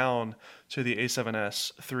trickled down to the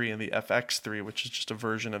A7S III and the FX3, which is just a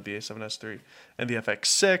version of the A7S III, and the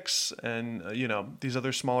FX6, and these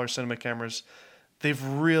other smaller cinema cameras. They've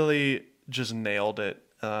really just nailed it.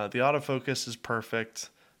 The autofocus is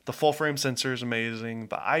perfect. The full frame sensor is amazing.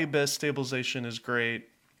 The IBIS stabilization is great.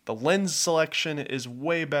 The lens selection is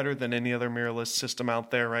way better than any other mirrorless system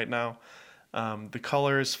out there right now. The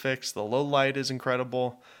color is fixed. The low light is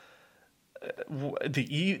incredible. The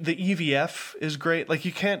EVF is great. Like,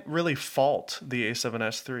 you can't really fault the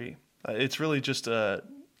A7S III. It's really just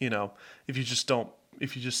if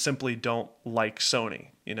you just simply don't like Sony,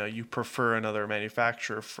 you prefer another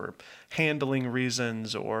manufacturer for handling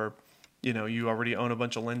reasons, or, you already own a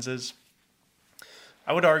bunch of lenses.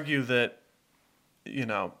 I would argue that,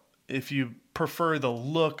 if you prefer the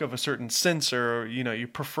look of a certain sensor, or, you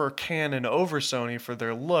prefer Canon over Sony for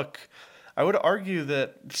their look, I would argue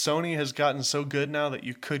that Sony has gotten so good now that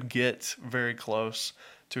you could get very close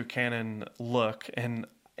to a Canon look. And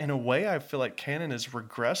in a way, I feel like Canon has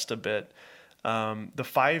regressed a bit. The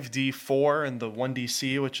 5D4 and the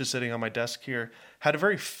 1DC, which is sitting on my desk here, had a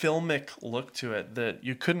very filmic look to it that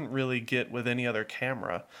you couldn't really get with any other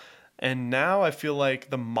camera. And now I feel like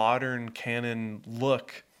the modern Canon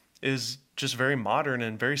look is just very modern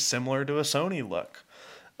and very similar to a Sony look.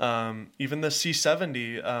 Even the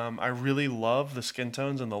C70, I really love the skin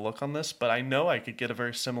tones and the look on this, but I know I could get a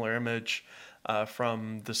very similar image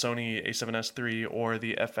from the Sony A7S III or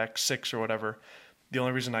the FX6 or whatever. The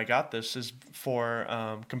only reason I got this is for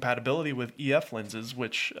compatibility with EF lenses,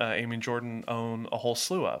 which Amy and Jordan own a whole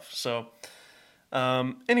slew of. So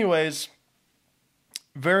anyways,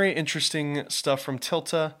 very interesting stuff from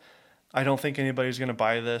Tilta. I don't think anybody's going to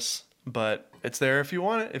buy this, but it's there if you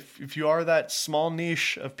want it. If you are that small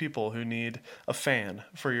niche of people who need a fan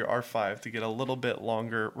for your R5 to get a little bit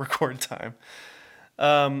longer record time.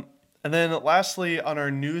 And then lastly, on our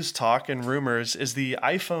news talk and rumors, is the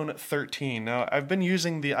iPhone 13. Now, I've been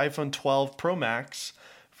using the iPhone 12 Pro Max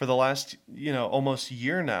for the last, almost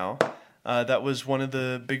year now. That was one of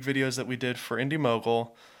the big videos that we did for Indie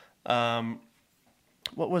Mogul.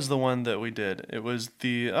 What was the one that we did? It was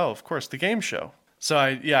of course, the game show. So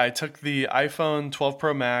I took the iPhone 12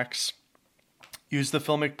 Pro Max, used the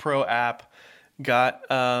Filmic Pro app, got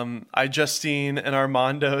Justine and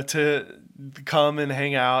Armando to come and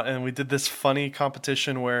hang out, and we did this funny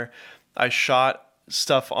competition where I shot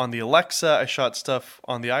stuff on the Alexa, I shot stuff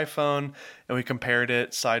on the iPhone, and we compared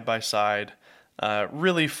it side by side.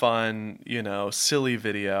 Really fun, silly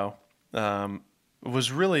video.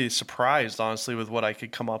 Was really surprised, honestly, with what I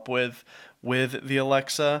could come up with the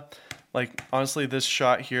Alexa. Like, honestly, this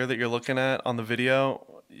shot here that you're looking at on the video,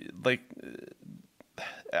 like,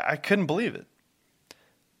 I couldn't believe it.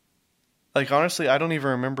 Like, honestly, I don't even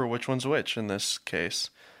remember which one's which in this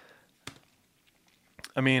case.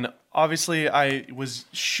 I mean, obviously, I was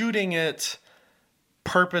shooting it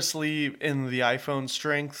purposely in the iPhone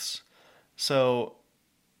strengths. So,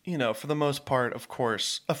 for the most part, of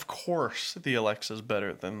course, the Alexa's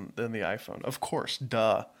better than the iPhone. Of course,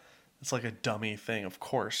 duh. It's like a dummy thing. Of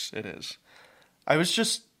course it is. I was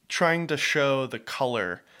just trying to show the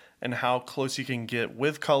color and how close you can get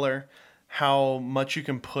with color, how much you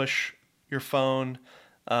can push your phone.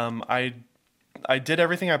 I did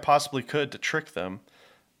everything I possibly could to trick them.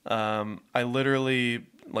 I literally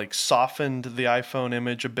softened the iPhone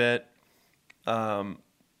image a bit.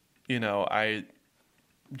 I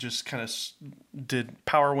just kind of did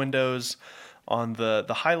power windows on the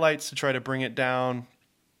highlights to try to bring it down.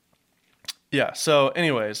 Yeah, so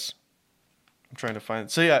anyways, I'm trying to find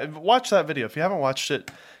it. So yeah, watch that video. If you haven't watched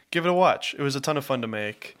it, give it a watch. It was a ton of fun to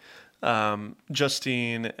make.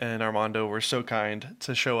 Justine and Armando were so kind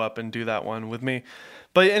to show up and do that one with me.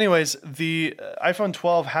 But anyways, the iPhone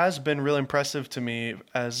 12 has been really impressive to me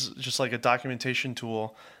as just like a documentation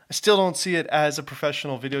tool. I still don't see it as a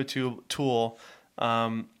professional video tool.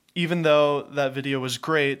 Even though that video was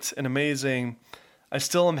great and amazing, I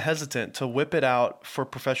still am hesitant to whip it out for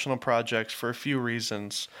professional projects for a few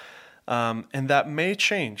reasons. And that may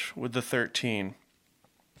change with the 13.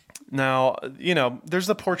 Now, there's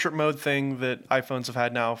the portrait mode thing that iPhones have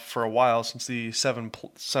had now for a while, since the 7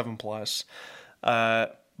 Plus.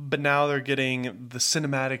 But now they're getting the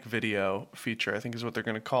cinematic video feature, I think is what they're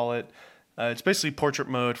going to call it. It's basically portrait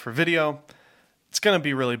mode for video. It's going to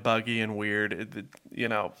be really buggy and weird.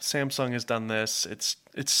 Samsung has done this. It's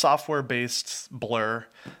software-based blur.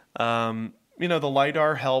 The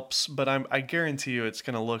LiDAR helps, but I guarantee you it's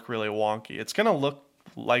going to look really wonky. It's going to look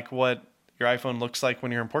like what your iPhone looks like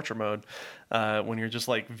when you're in portrait mode, when you're just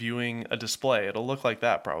viewing a display. It'll look like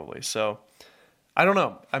that probably. So I don't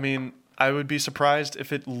know. I mean, I would be surprised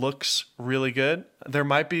if it looks really good. There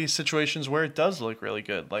might be situations where it does look really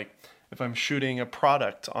good. Like if I'm shooting a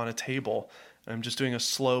product on a table, I'm just doing a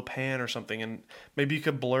slow pan or something, and maybe you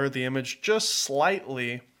could blur the image just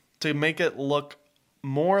slightly to make it look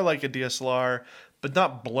more like a DSLR, but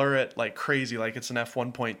not blur it like crazy, like it's an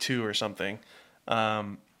f1.2 or something.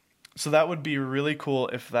 So that would be really cool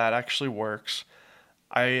if that actually works.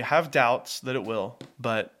 I have doubts that it will,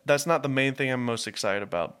 but that's not the main thing I'm most excited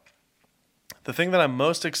about. The thing that I'm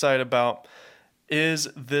most excited about is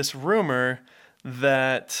this rumor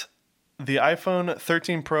that the iPhone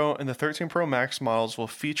 13 Pro and the 13 Pro Max models will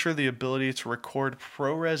feature the ability to record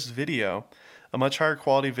ProRes video, a much higher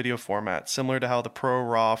quality video format, similar to how the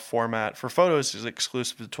ProRAW format for photos is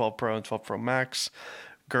exclusive to 12 Pro and 12 Pro Max.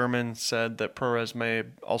 Gurman said that ProRes may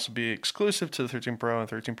also be exclusive to the 13 Pro and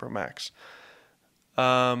 13 Pro Max.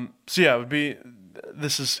 So yeah, it would be.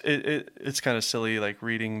 It's kind of silly,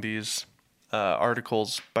 reading these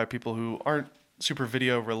articles by people who aren't super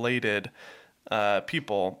video related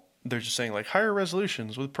people. They're just saying higher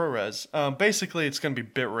resolutions with ProRes. Basically, it's going to be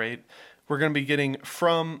bitrate. We're going to be getting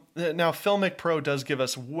from now. Filmic Pro does give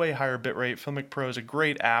us way higher bitrate. Filmic Pro is a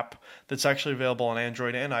great app that's actually available on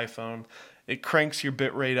Android and iPhone. It cranks your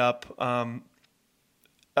bitrate up.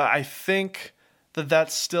 I think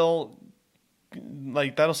that's still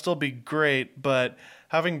that'll still be great, but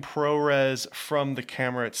having ProRes from the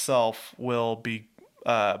camera itself will be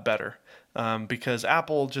better. Because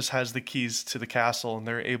Apple just has the keys to the castle, and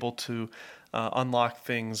they're able to unlock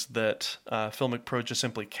things that Filmic Pro just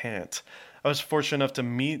simply can't. I was fortunate enough to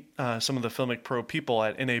meet some of the Filmic Pro people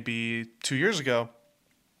at NAB 2 years ago,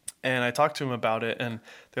 and I talked to them about it, and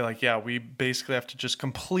they're like, yeah, we basically have to just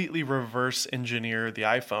completely reverse engineer the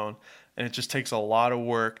iPhone, and it just takes a lot of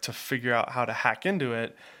work to figure out how to hack into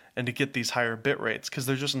it and to get these higher bit rates, because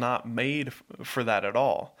they're just not made for that at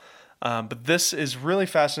all. But this is really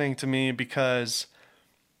fascinating to me because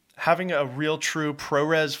having a real true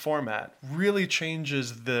ProRes format really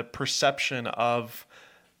changes the perception of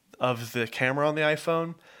of the camera on the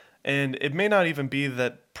iPhone. And it may not even be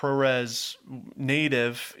that ProRes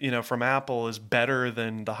native, from Apple is better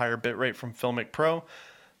than the higher bitrate from Filmic Pro,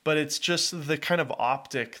 but it's just the kind of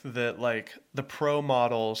optic that like the Pro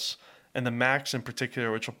models and the Max in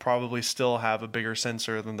particular, which will probably still have a bigger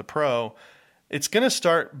sensor than the Pro, it's going to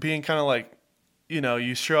start being kind of like,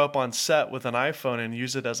 you show up on set with an iPhone and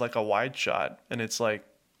use it as like a wide shot. And it's like,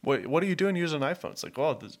 what are you doing using an iPhone? It's like,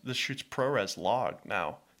 well, this shoots ProRes log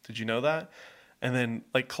now. Did you know that? And then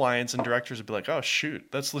like clients and directors would be like, oh, shoot,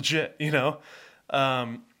 that's legit,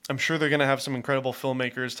 I'm sure they're going to have some incredible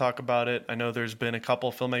filmmakers talk about it. I know there's been a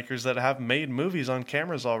couple filmmakers that have made movies on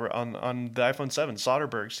cameras already on the iPhone 7.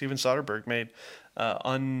 Steven Soderbergh made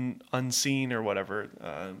Unseen or whatever,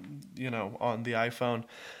 on the iPhone.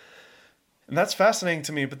 And that's fascinating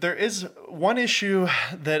to me. But there is one issue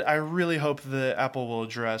that I really hope that Apple will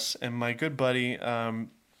address. And my good buddy,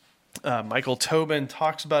 Michael Tobin,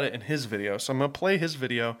 talks about it in his video. So I'm going to play his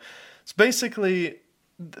video. It's basically,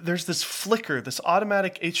 there's this flicker, this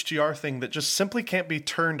automatic HDR thing that just simply can't be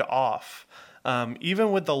turned off.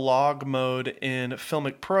 Even with the log mode in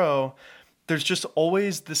Filmic Pro, there's just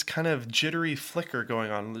always this kind of jittery flicker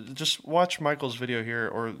going on. Just watch Michael's video here,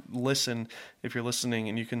 or listen if you're listening,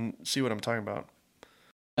 and you can see what I'm talking about.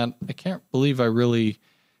 And I can't believe I really,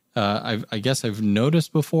 I guess I've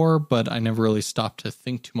noticed before, but I never really stopped to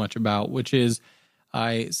think too much about, which is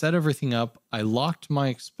I set everything up, I locked my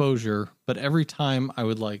exposure, but every time I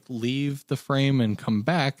would like leave the frame and come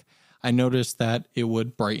back, I noticed that it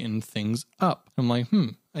would brighten things up. I'm like,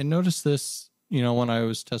 I noticed this, when I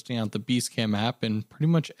was testing out the Beastcam app, and pretty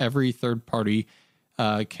much every third-party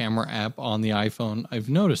camera app on the iPhone, I've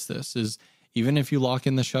noticed this, is even if you lock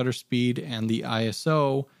in the shutter speed and the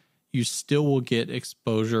ISO, you still will get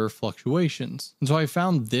exposure fluctuations. And so I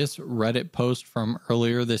found this Reddit post from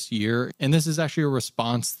earlier this year, and this is actually a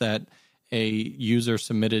response that a user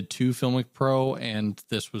submitted to Filmic Pro, and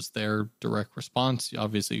this was their direct response.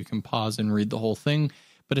 Obviously, you can pause and read the whole thing,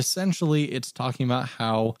 but essentially it's talking about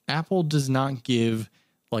how Apple does not give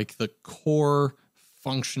like the core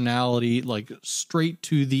functionality, like straight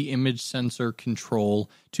to the image sensor control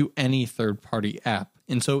to any third-party app.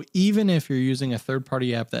 And so even if you're using a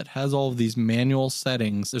third-party app that has all of these manual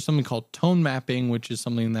settings, there's something called tone mapping, which is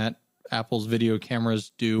something that Apple's video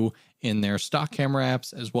cameras do in their stock camera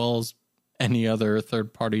apps, as well as any other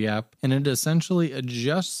third-party app. And it essentially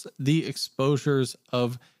adjusts the exposures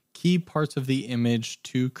of key parts of the image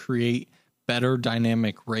to create better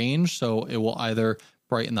dynamic range. So it will either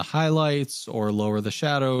brighten the highlights or lower the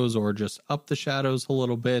shadows or just up the shadows a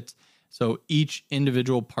little bit. So each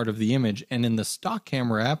individual part of the image. And in the stock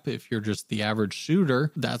camera app, if you're just the average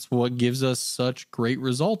shooter, that's what gives us such great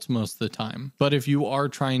results most of the time. But if you are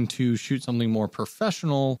trying to shoot something more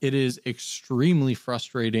professional, it is extremely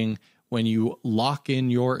frustrating when you lock in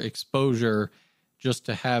your exposure just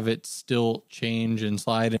to have it still change and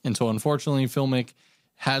slide. And so unfortunately, Filmic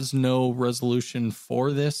has no resolution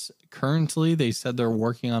for this currently. They said they're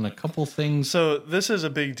working on a couple things. So this is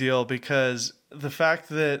a big deal because the fact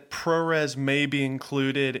that ProRes may be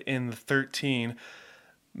included in the 13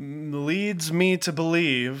 leads me to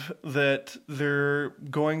believe that they're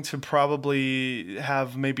going to probably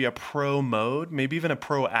have maybe a Pro mode, maybe even a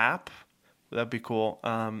Pro app. That'd be cool.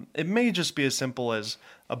 It may just be as simple as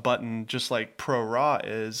a button, just like Pro RAW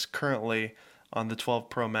is currently on the 12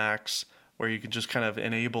 Pro Max, where you can just kind of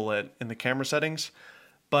enable it in the camera settings.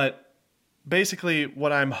 But basically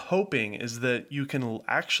what I'm hoping is that you can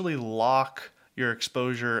actually lock your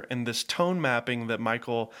exposure, and this tone mapping that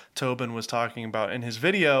Michael Tobin was talking about in his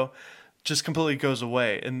video just completely goes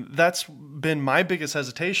away. And that's been my biggest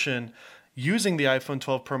hesitation using the iPhone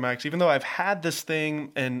 12 Pro Max, even though I've had this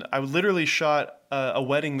thing, and I literally shot a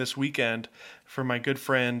wedding this weekend for my good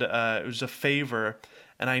friend. It was a favor,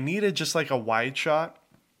 and I needed just like a wide shot.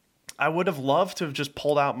 I would have loved to have just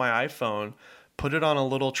pulled out my iPhone, put it on a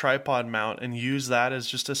little tripod mount, and use that as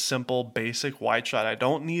just a simple, basic wide shot. I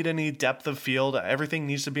don't need any depth of field. Everything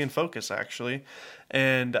needs to be in focus, actually.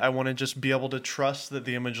 And I want to just be able to trust that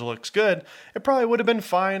the image looks good. It probably would have been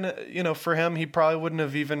fine, for him. He probably wouldn't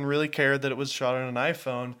have even really cared that it was shot on an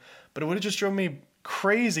iPhone. But it would have just drove me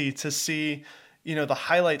crazy to see, the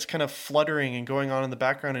highlights kind of fluttering and going on in the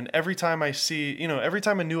background. And every time I see, every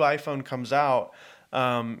time a new iPhone comes out,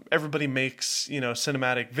 everybody makes,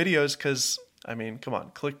 cinematic videos because, come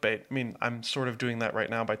on, clickbait. I'm sort of doing that right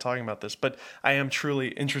now by talking about this, but I am truly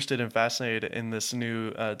interested and fascinated in this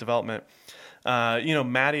new development.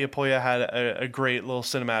 Matty Apoya had a great little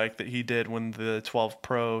cinematic that he did when the 12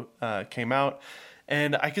 Pro came out,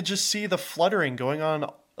 and I could just see the fluttering going on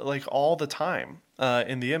like all the time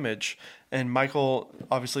in the image. And Michael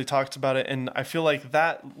obviously talked about it. And I feel like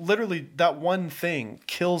that one thing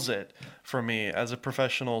kills it for me as a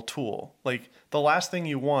professional tool. Like, the last thing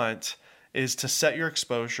you want is to set your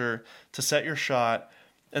exposure, to set your shot,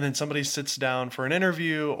 and then somebody sits down for an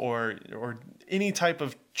interview or any type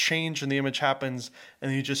of change in the image happens,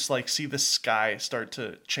 and you just like see the sky start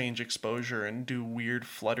to change exposure and do weird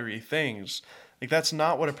fluttery things. Like, that's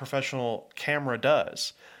not what a professional camera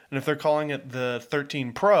does. And if they're calling it the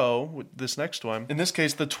 13 Pro, this next one, in this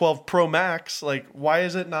case, the 12 Pro Max, like, why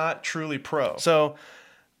is it not truly pro? So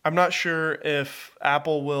I'm not sure if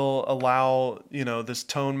Apple will allow, this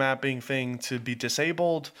tone mapping thing to be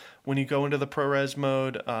disabled when you go into the ProRes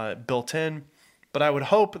mode built in. But I would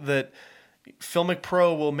hope that Filmic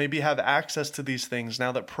Pro will maybe have access to these things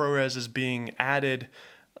now that ProRes is being added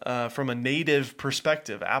from a native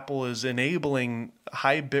perspective. Apple is enabling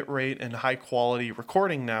high bitrate and high quality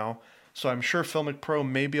recording now. So I'm sure Filmic Pro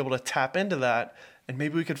may be able to tap into that. And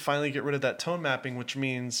maybe we could finally get rid of that tone mapping, which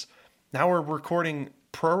means now we're recording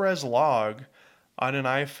ProRes log on an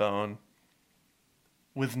iPhone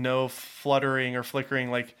with no fluttering or flickering.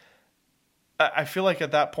 Like, I feel like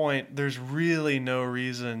at that point, there's really no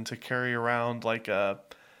reason to carry around like a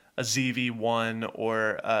ZV-1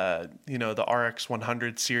 or, the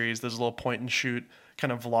RX100 series, those little point and shoot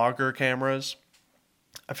kind of vlogger cameras.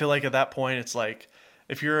 I feel like at that point, it's like,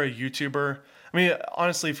 if you're a YouTuber, I mean,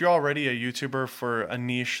 honestly, if you're already a YouTuber for a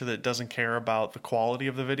niche that doesn't care about the quality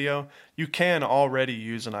of the video, you can already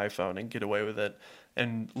use an iPhone and get away with it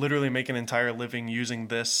and literally make an entire living using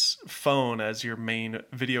this phone as your main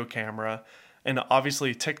video camera. And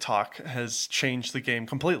obviously, TikTok has changed the game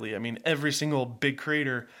completely. I mean, every single big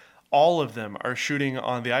creator, all of them are shooting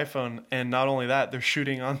on the iPhone. And not only that, they're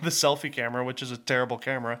shooting on the selfie camera, which is a terrible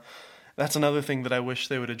camera. That's another thing that I wish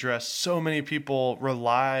they would address. So many people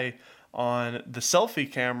rely on the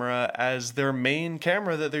selfie camera as their main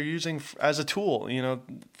camera that they're using as a tool,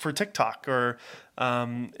 for TikTok or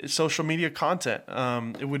social media content.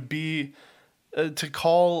 It would be to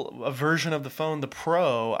call a version of the phone the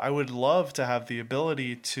Pro. I would love to have the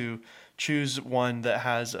ability to choose one that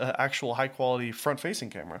has an actual high quality front facing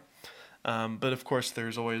camera. But of course,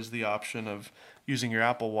 there's always the option of using your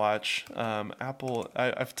Apple Watch.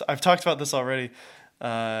 I've talked about this already.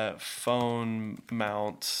 Phone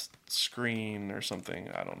mount screen or something.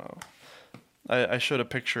 I don't know. I showed a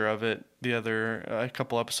picture of it a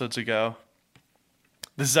couple episodes ago.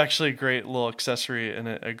 This is actually a great little accessory and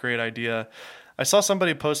a great idea. I saw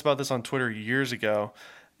somebody post about this on Twitter years ago,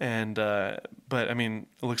 and but I mean,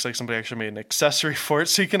 it looks like somebody actually made an accessory for it,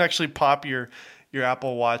 so you can actually pop your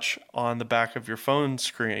Apple Watch on the back of your phone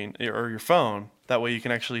screen or your phone. That way, you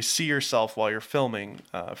can actually see yourself while you're filming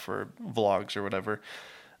for vlogs or whatever,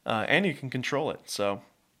 and you can control it. So,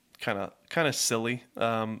 kind of silly,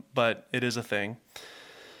 but it is a thing.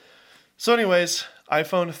 So, anyways,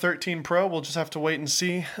 iPhone 13 Pro. We'll just have to wait and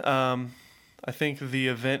see. I think the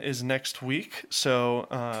event is next week, so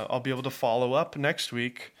I'll be able to follow up next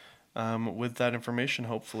week with that information,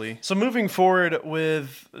 hopefully. So moving forward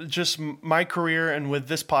with just my career and with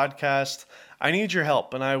this podcast, I need your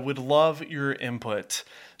help, and I would love your input.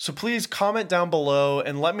 So please comment down below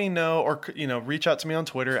and let me know, or reach out to me on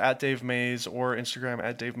Twitter at Dave Mays or Instagram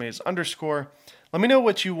at Dave Mays _. Let me know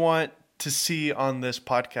what you want to see on this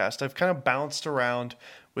podcast. I've kind of bounced around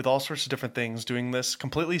with all sorts of different things, doing this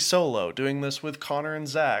completely solo, doing this with Connor and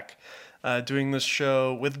Zach, doing this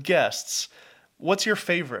show with guests. What's your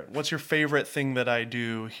favorite? What's your favorite thing that I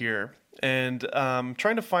do here? And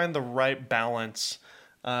trying to find the right balance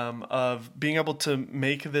of being able to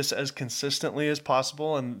make this as consistently as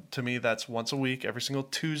possible. And to me, that's once a week, every single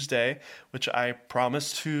Tuesday, which I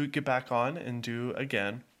promise to get back on and do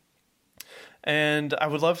again. And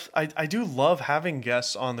I do love having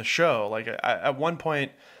guests on the show. Like at one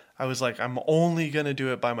point I was like, I'm only going to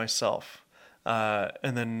do it by myself.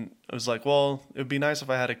 And then I was like, well, it would be nice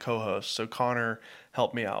if I had a co-host. So Connor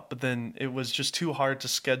helped me out, but then it was just too hard to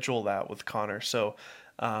schedule that with Connor. So,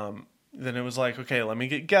 then it was like, okay, let me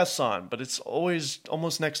get guests on, but it's always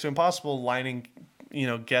almost next to impossible lining,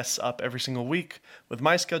 guests up every single week with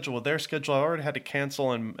my schedule, with their schedule. I already had to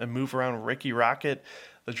cancel and move around Ricky Rocket,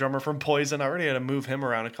 the drummer from Poison. I already had to move him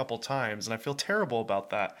around a couple times, and I feel terrible about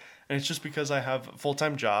that. And it's just because I have a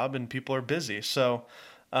full-time job and people are busy. So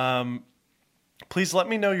please let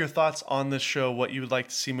me know your thoughts on this show, what you would like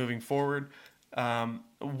to see moving forward,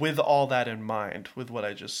 with all that in mind, with what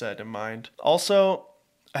I just said in mind. Also,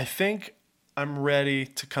 I think I'm ready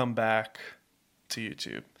to come back to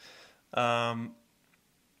YouTube. A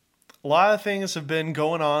lot of things have been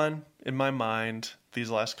going on in my mind these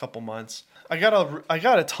last couple months. I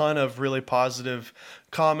got a ton of really positive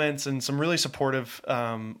comments and some really supportive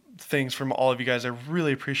things from all of you guys. I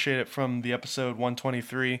really appreciate it from the episode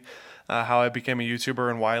 123, how I became a YouTuber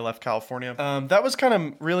and why I left California. That was kind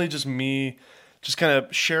of really just me just kind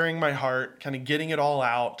of sharing my heart, kind of getting it all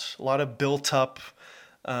out, a lot of built up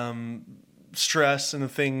stress and the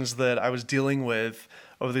things that I was dealing with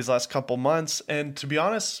over these last couple months. And to be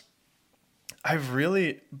honest, I've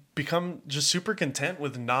really become just super content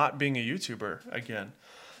with not being a YouTuber again.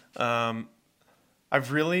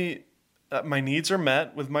 I've really, my needs are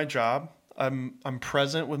met with my job. I'm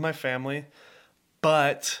present with my family,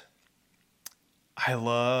 but I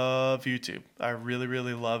love YouTube. I really,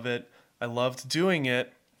 really love it. I loved doing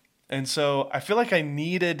it. And so I feel like I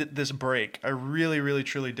needed this break. I really, really,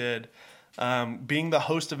 truly did. Being the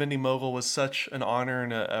host of Indie Mogul was such an honor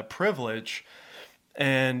and a privilege.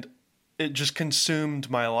 And it just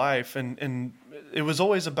consumed my life. And it was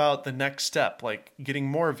always about the next step, like getting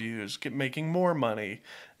more views, making more money,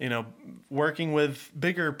 working with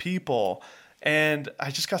bigger people. And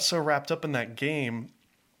I just got so wrapped up in that game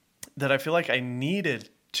that I feel like I needed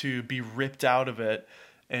to be ripped out of it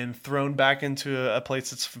and thrown back into a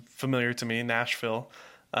place that's familiar to me, Nashville,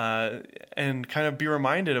 and kind of be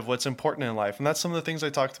reminded of what's important in life. And that's some of the things I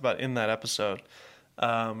talked about in that episode.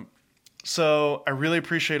 So I really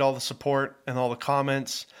appreciate all the support and all the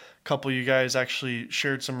comments. A couple of you guys actually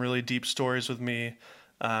shared some really deep stories with me.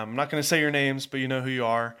 I'm not going to say your names, but you know who you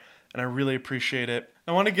are, and I really appreciate it.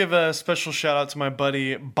 I want to give a special shout out to my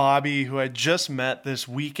buddy Bobby, who I just met this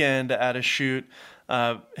weekend at a shoot.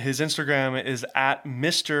 His Instagram is at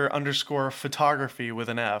Mr_photography with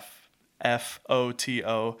an F.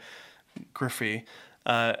 F-O-T-O, Graffy.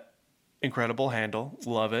 Incredible handle.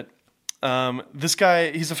 Love it. This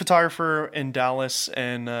guy, he's a photographer in Dallas,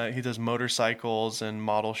 and he does motorcycles and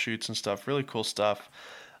model shoots and stuff. Really cool stuff.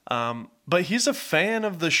 But he's a fan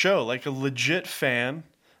of the show, like a legit fan.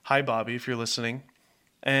 Hi, Bobby, if you're listening.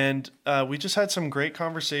 And we just had some great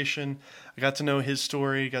conversation. I got to know his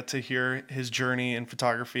story, got to hear his journey in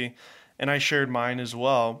photography, and I shared mine as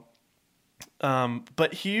well.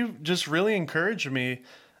 But he just really encouraged me,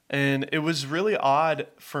 and it was really odd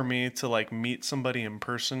for me to like meet somebody in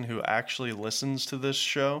person who actually listens to this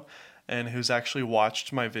show and who's actually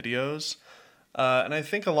watched my videos. And I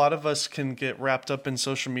think a lot of us can get wrapped up in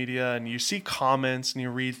social media, and you see comments and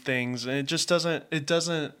you read things, and it doesn't,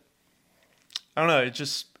 I don't know,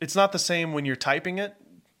 it's not the same when you're typing it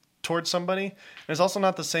towards somebody. And it's also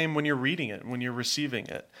not the same when you're reading it, when you're receiving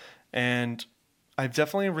it. And I've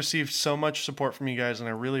definitely received so much support from you guys, and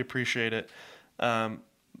I really appreciate it.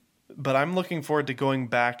 But I'm looking forward to going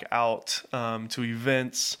back out to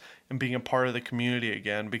events and being a part of the community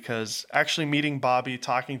again, because actually meeting Bobby,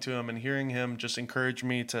 talking to him, and hearing him just encourage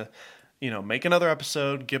me to, make another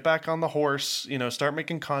episode, get back on the horse, start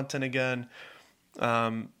making content again,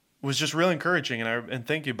 was just really encouraging. And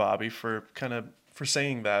thank you, Bobby, for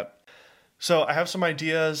saying that. So I have some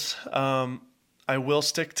ideas. I will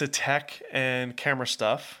stick to tech and camera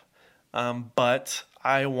stuff, but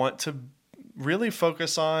I want to really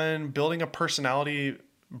focus on building a personality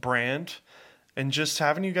brand and just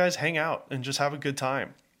having you guys hang out and just have a good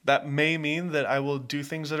time. That may mean that I will do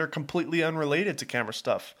things that are completely unrelated to camera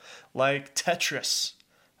stuff, like Tetris.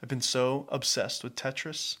 I've been so obsessed with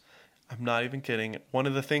Tetris. I'm not even kidding. One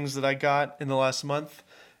of the things that I got in the last month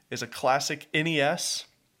is a classic NES.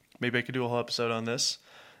 Maybe I could do a whole episode on this.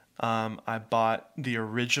 I bought the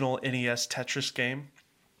original NES Tetris game,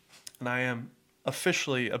 and I am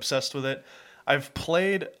officially obsessed with it. I've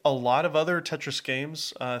played a lot of other Tetris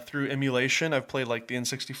games through emulation. I've played like the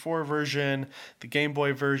N64 version, the Game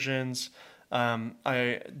Boy versions.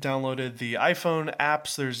 I downloaded the iPhone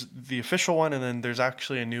apps. There's the official one, and then there's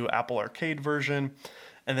actually a new Apple Arcade version.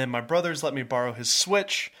 And then my brothers let me borrow his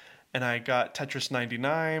Switch, and I got Tetris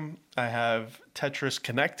 99. I have Tetris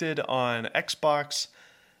Connected on Xbox.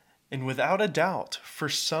 And without a doubt, for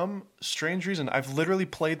some strange reason, I've literally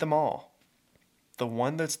played them all. The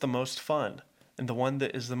one that's the most fun and the one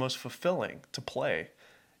that is the most fulfilling to play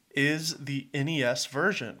is the NES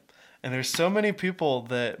version. And there's so many people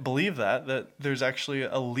that believe that there's actually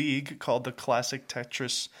a league called the Classic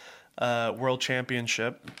Tetris World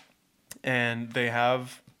Championship. And they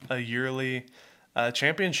have a yearly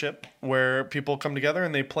championship where people come together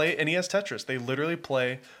and they play NES Tetris. They literally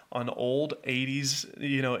play on old 80s,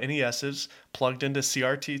 NESs plugged into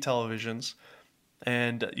CRT televisions.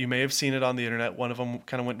 And you may have seen it on the internet. One of them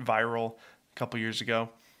kind of went viral a couple years ago.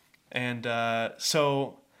 And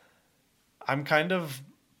so I'm kind of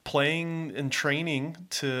playing and training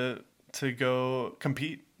to go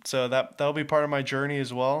compete. So that'll be part of my journey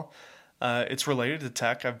as well. It's related to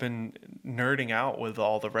tech. I've been nerding out with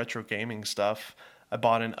all the retro gaming stuff. I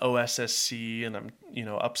bought an OSSC and I'm,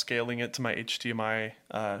 upscaling it to my HDMI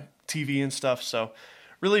TV and stuff. So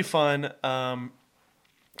really fun.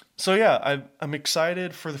 So yeah, I'm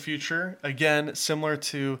excited for the future. Again, similar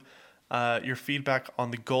to your feedback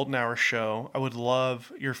on the Golden Hour show, I would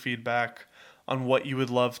love your feedback on what you would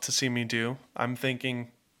love to see me do. I'm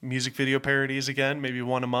thinking music video parodies again, maybe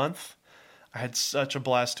one a month. I had such a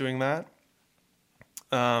blast doing that.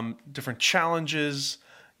 Different challenges,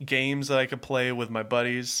 games that I could play with my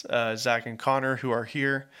buddies, Zach and Connor, who are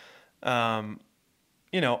here. Obviously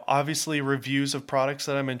reviews of products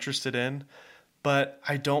that I'm interested in, but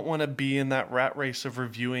I don't want to be in that rat race of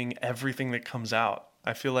reviewing everything that comes out.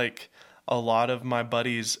 I feel like a lot of my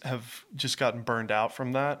buddies have just gotten burned out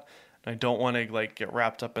from that. And I don't want to get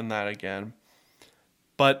wrapped up in that again.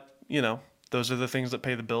 But, those are the things that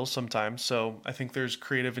pay the bills sometimes. So I think there's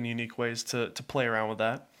creative and unique ways to play around with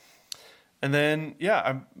that. And then,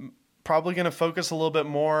 I'm probably going to focus a little bit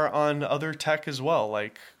more on other tech as well,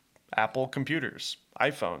 like Apple computers,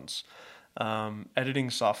 iPhones, editing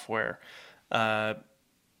software,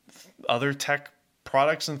 other tech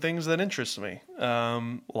products and things that interest me,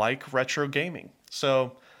 like retro gaming.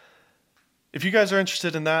 So if you guys are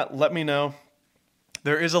interested in that, let me know.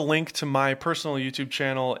 There is a link to my personal YouTube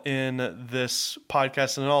channel in this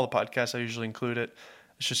podcast, and in all the podcasts I usually include it.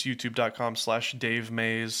 It's just youtube.com/Dave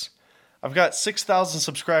Mays. I've got 6,000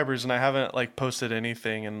 subscribers and I haven't posted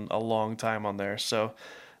anything in a long time on there. So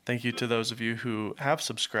thank you to those of you who have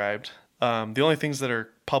subscribed. The only things that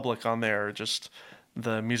are public on there are just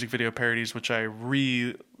the music video parodies, which I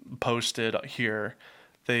reposted here.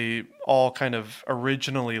 They all kind of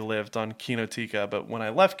originally lived on Kinotika, but when I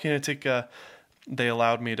left Kinotika, they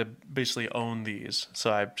allowed me to basically own these.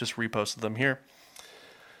 So I just reposted them here.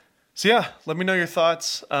 So yeah, let me know your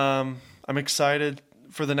thoughts. I'm excited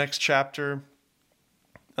for the next chapter.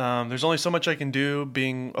 There's only so much I can do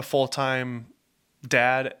being a full-time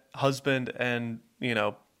dad, husband, and,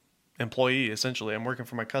 employee, essentially. I'm working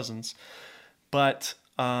for my cousins. But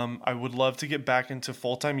I would love to get back into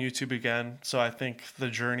full-time YouTube again. So I think the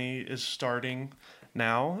journey is starting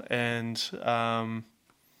now. And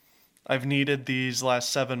I've needed these last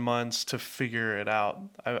 7 months to figure it out.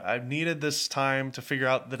 I've needed this time to figure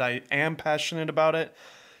out that I am passionate about it.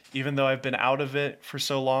 Even though I've been out of it for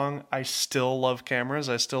so long, I still love cameras.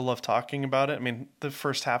 I still love talking about it. I mean, the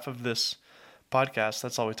first half of this podcast,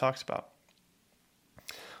 that's all we talked about.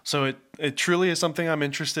 So it truly is something I'm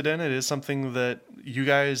interested in. It is something that you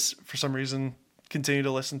guys, for some reason, continue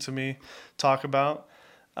to listen to me talk about.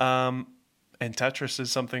 And Tetris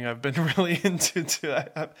is something I've been really into too.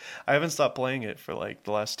 I haven't stopped playing it for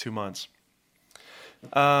the last 2 months.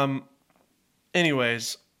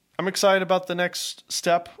 Anyways, I'm excited about the next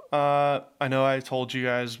step. I know I told you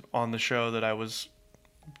guys on the show that I was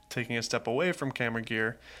taking a step away from camera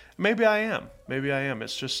gear. Maybe I am.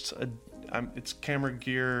 It's just it's camera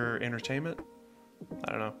gear entertainment.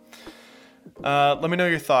 I don't know. Let me know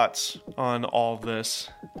your thoughts on all of this.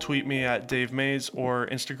 Tweet me at Dave Mays or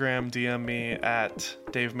Instagram DM me at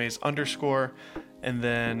Dave Mays _. And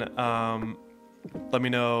then let me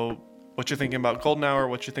know what you're thinking about Golden Hour,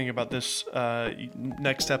 what you're thinking about this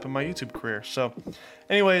next step in my YouTube career. So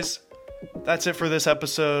anyways, that's it for this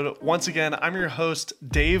episode. Once again, I'm your host,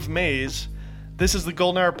 Dave Mays. This is the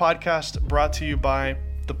Golden Hour podcast brought to you by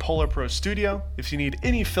the Polar Pro Studio. If you need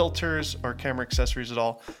any filters or camera accessories at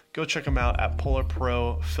all, go check them out at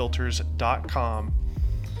polarprofilters.com.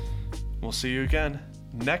 We'll see you again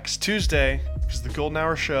next Tuesday because the Golden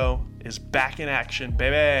Hour show is back in action,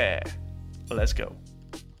 baby. Let's go.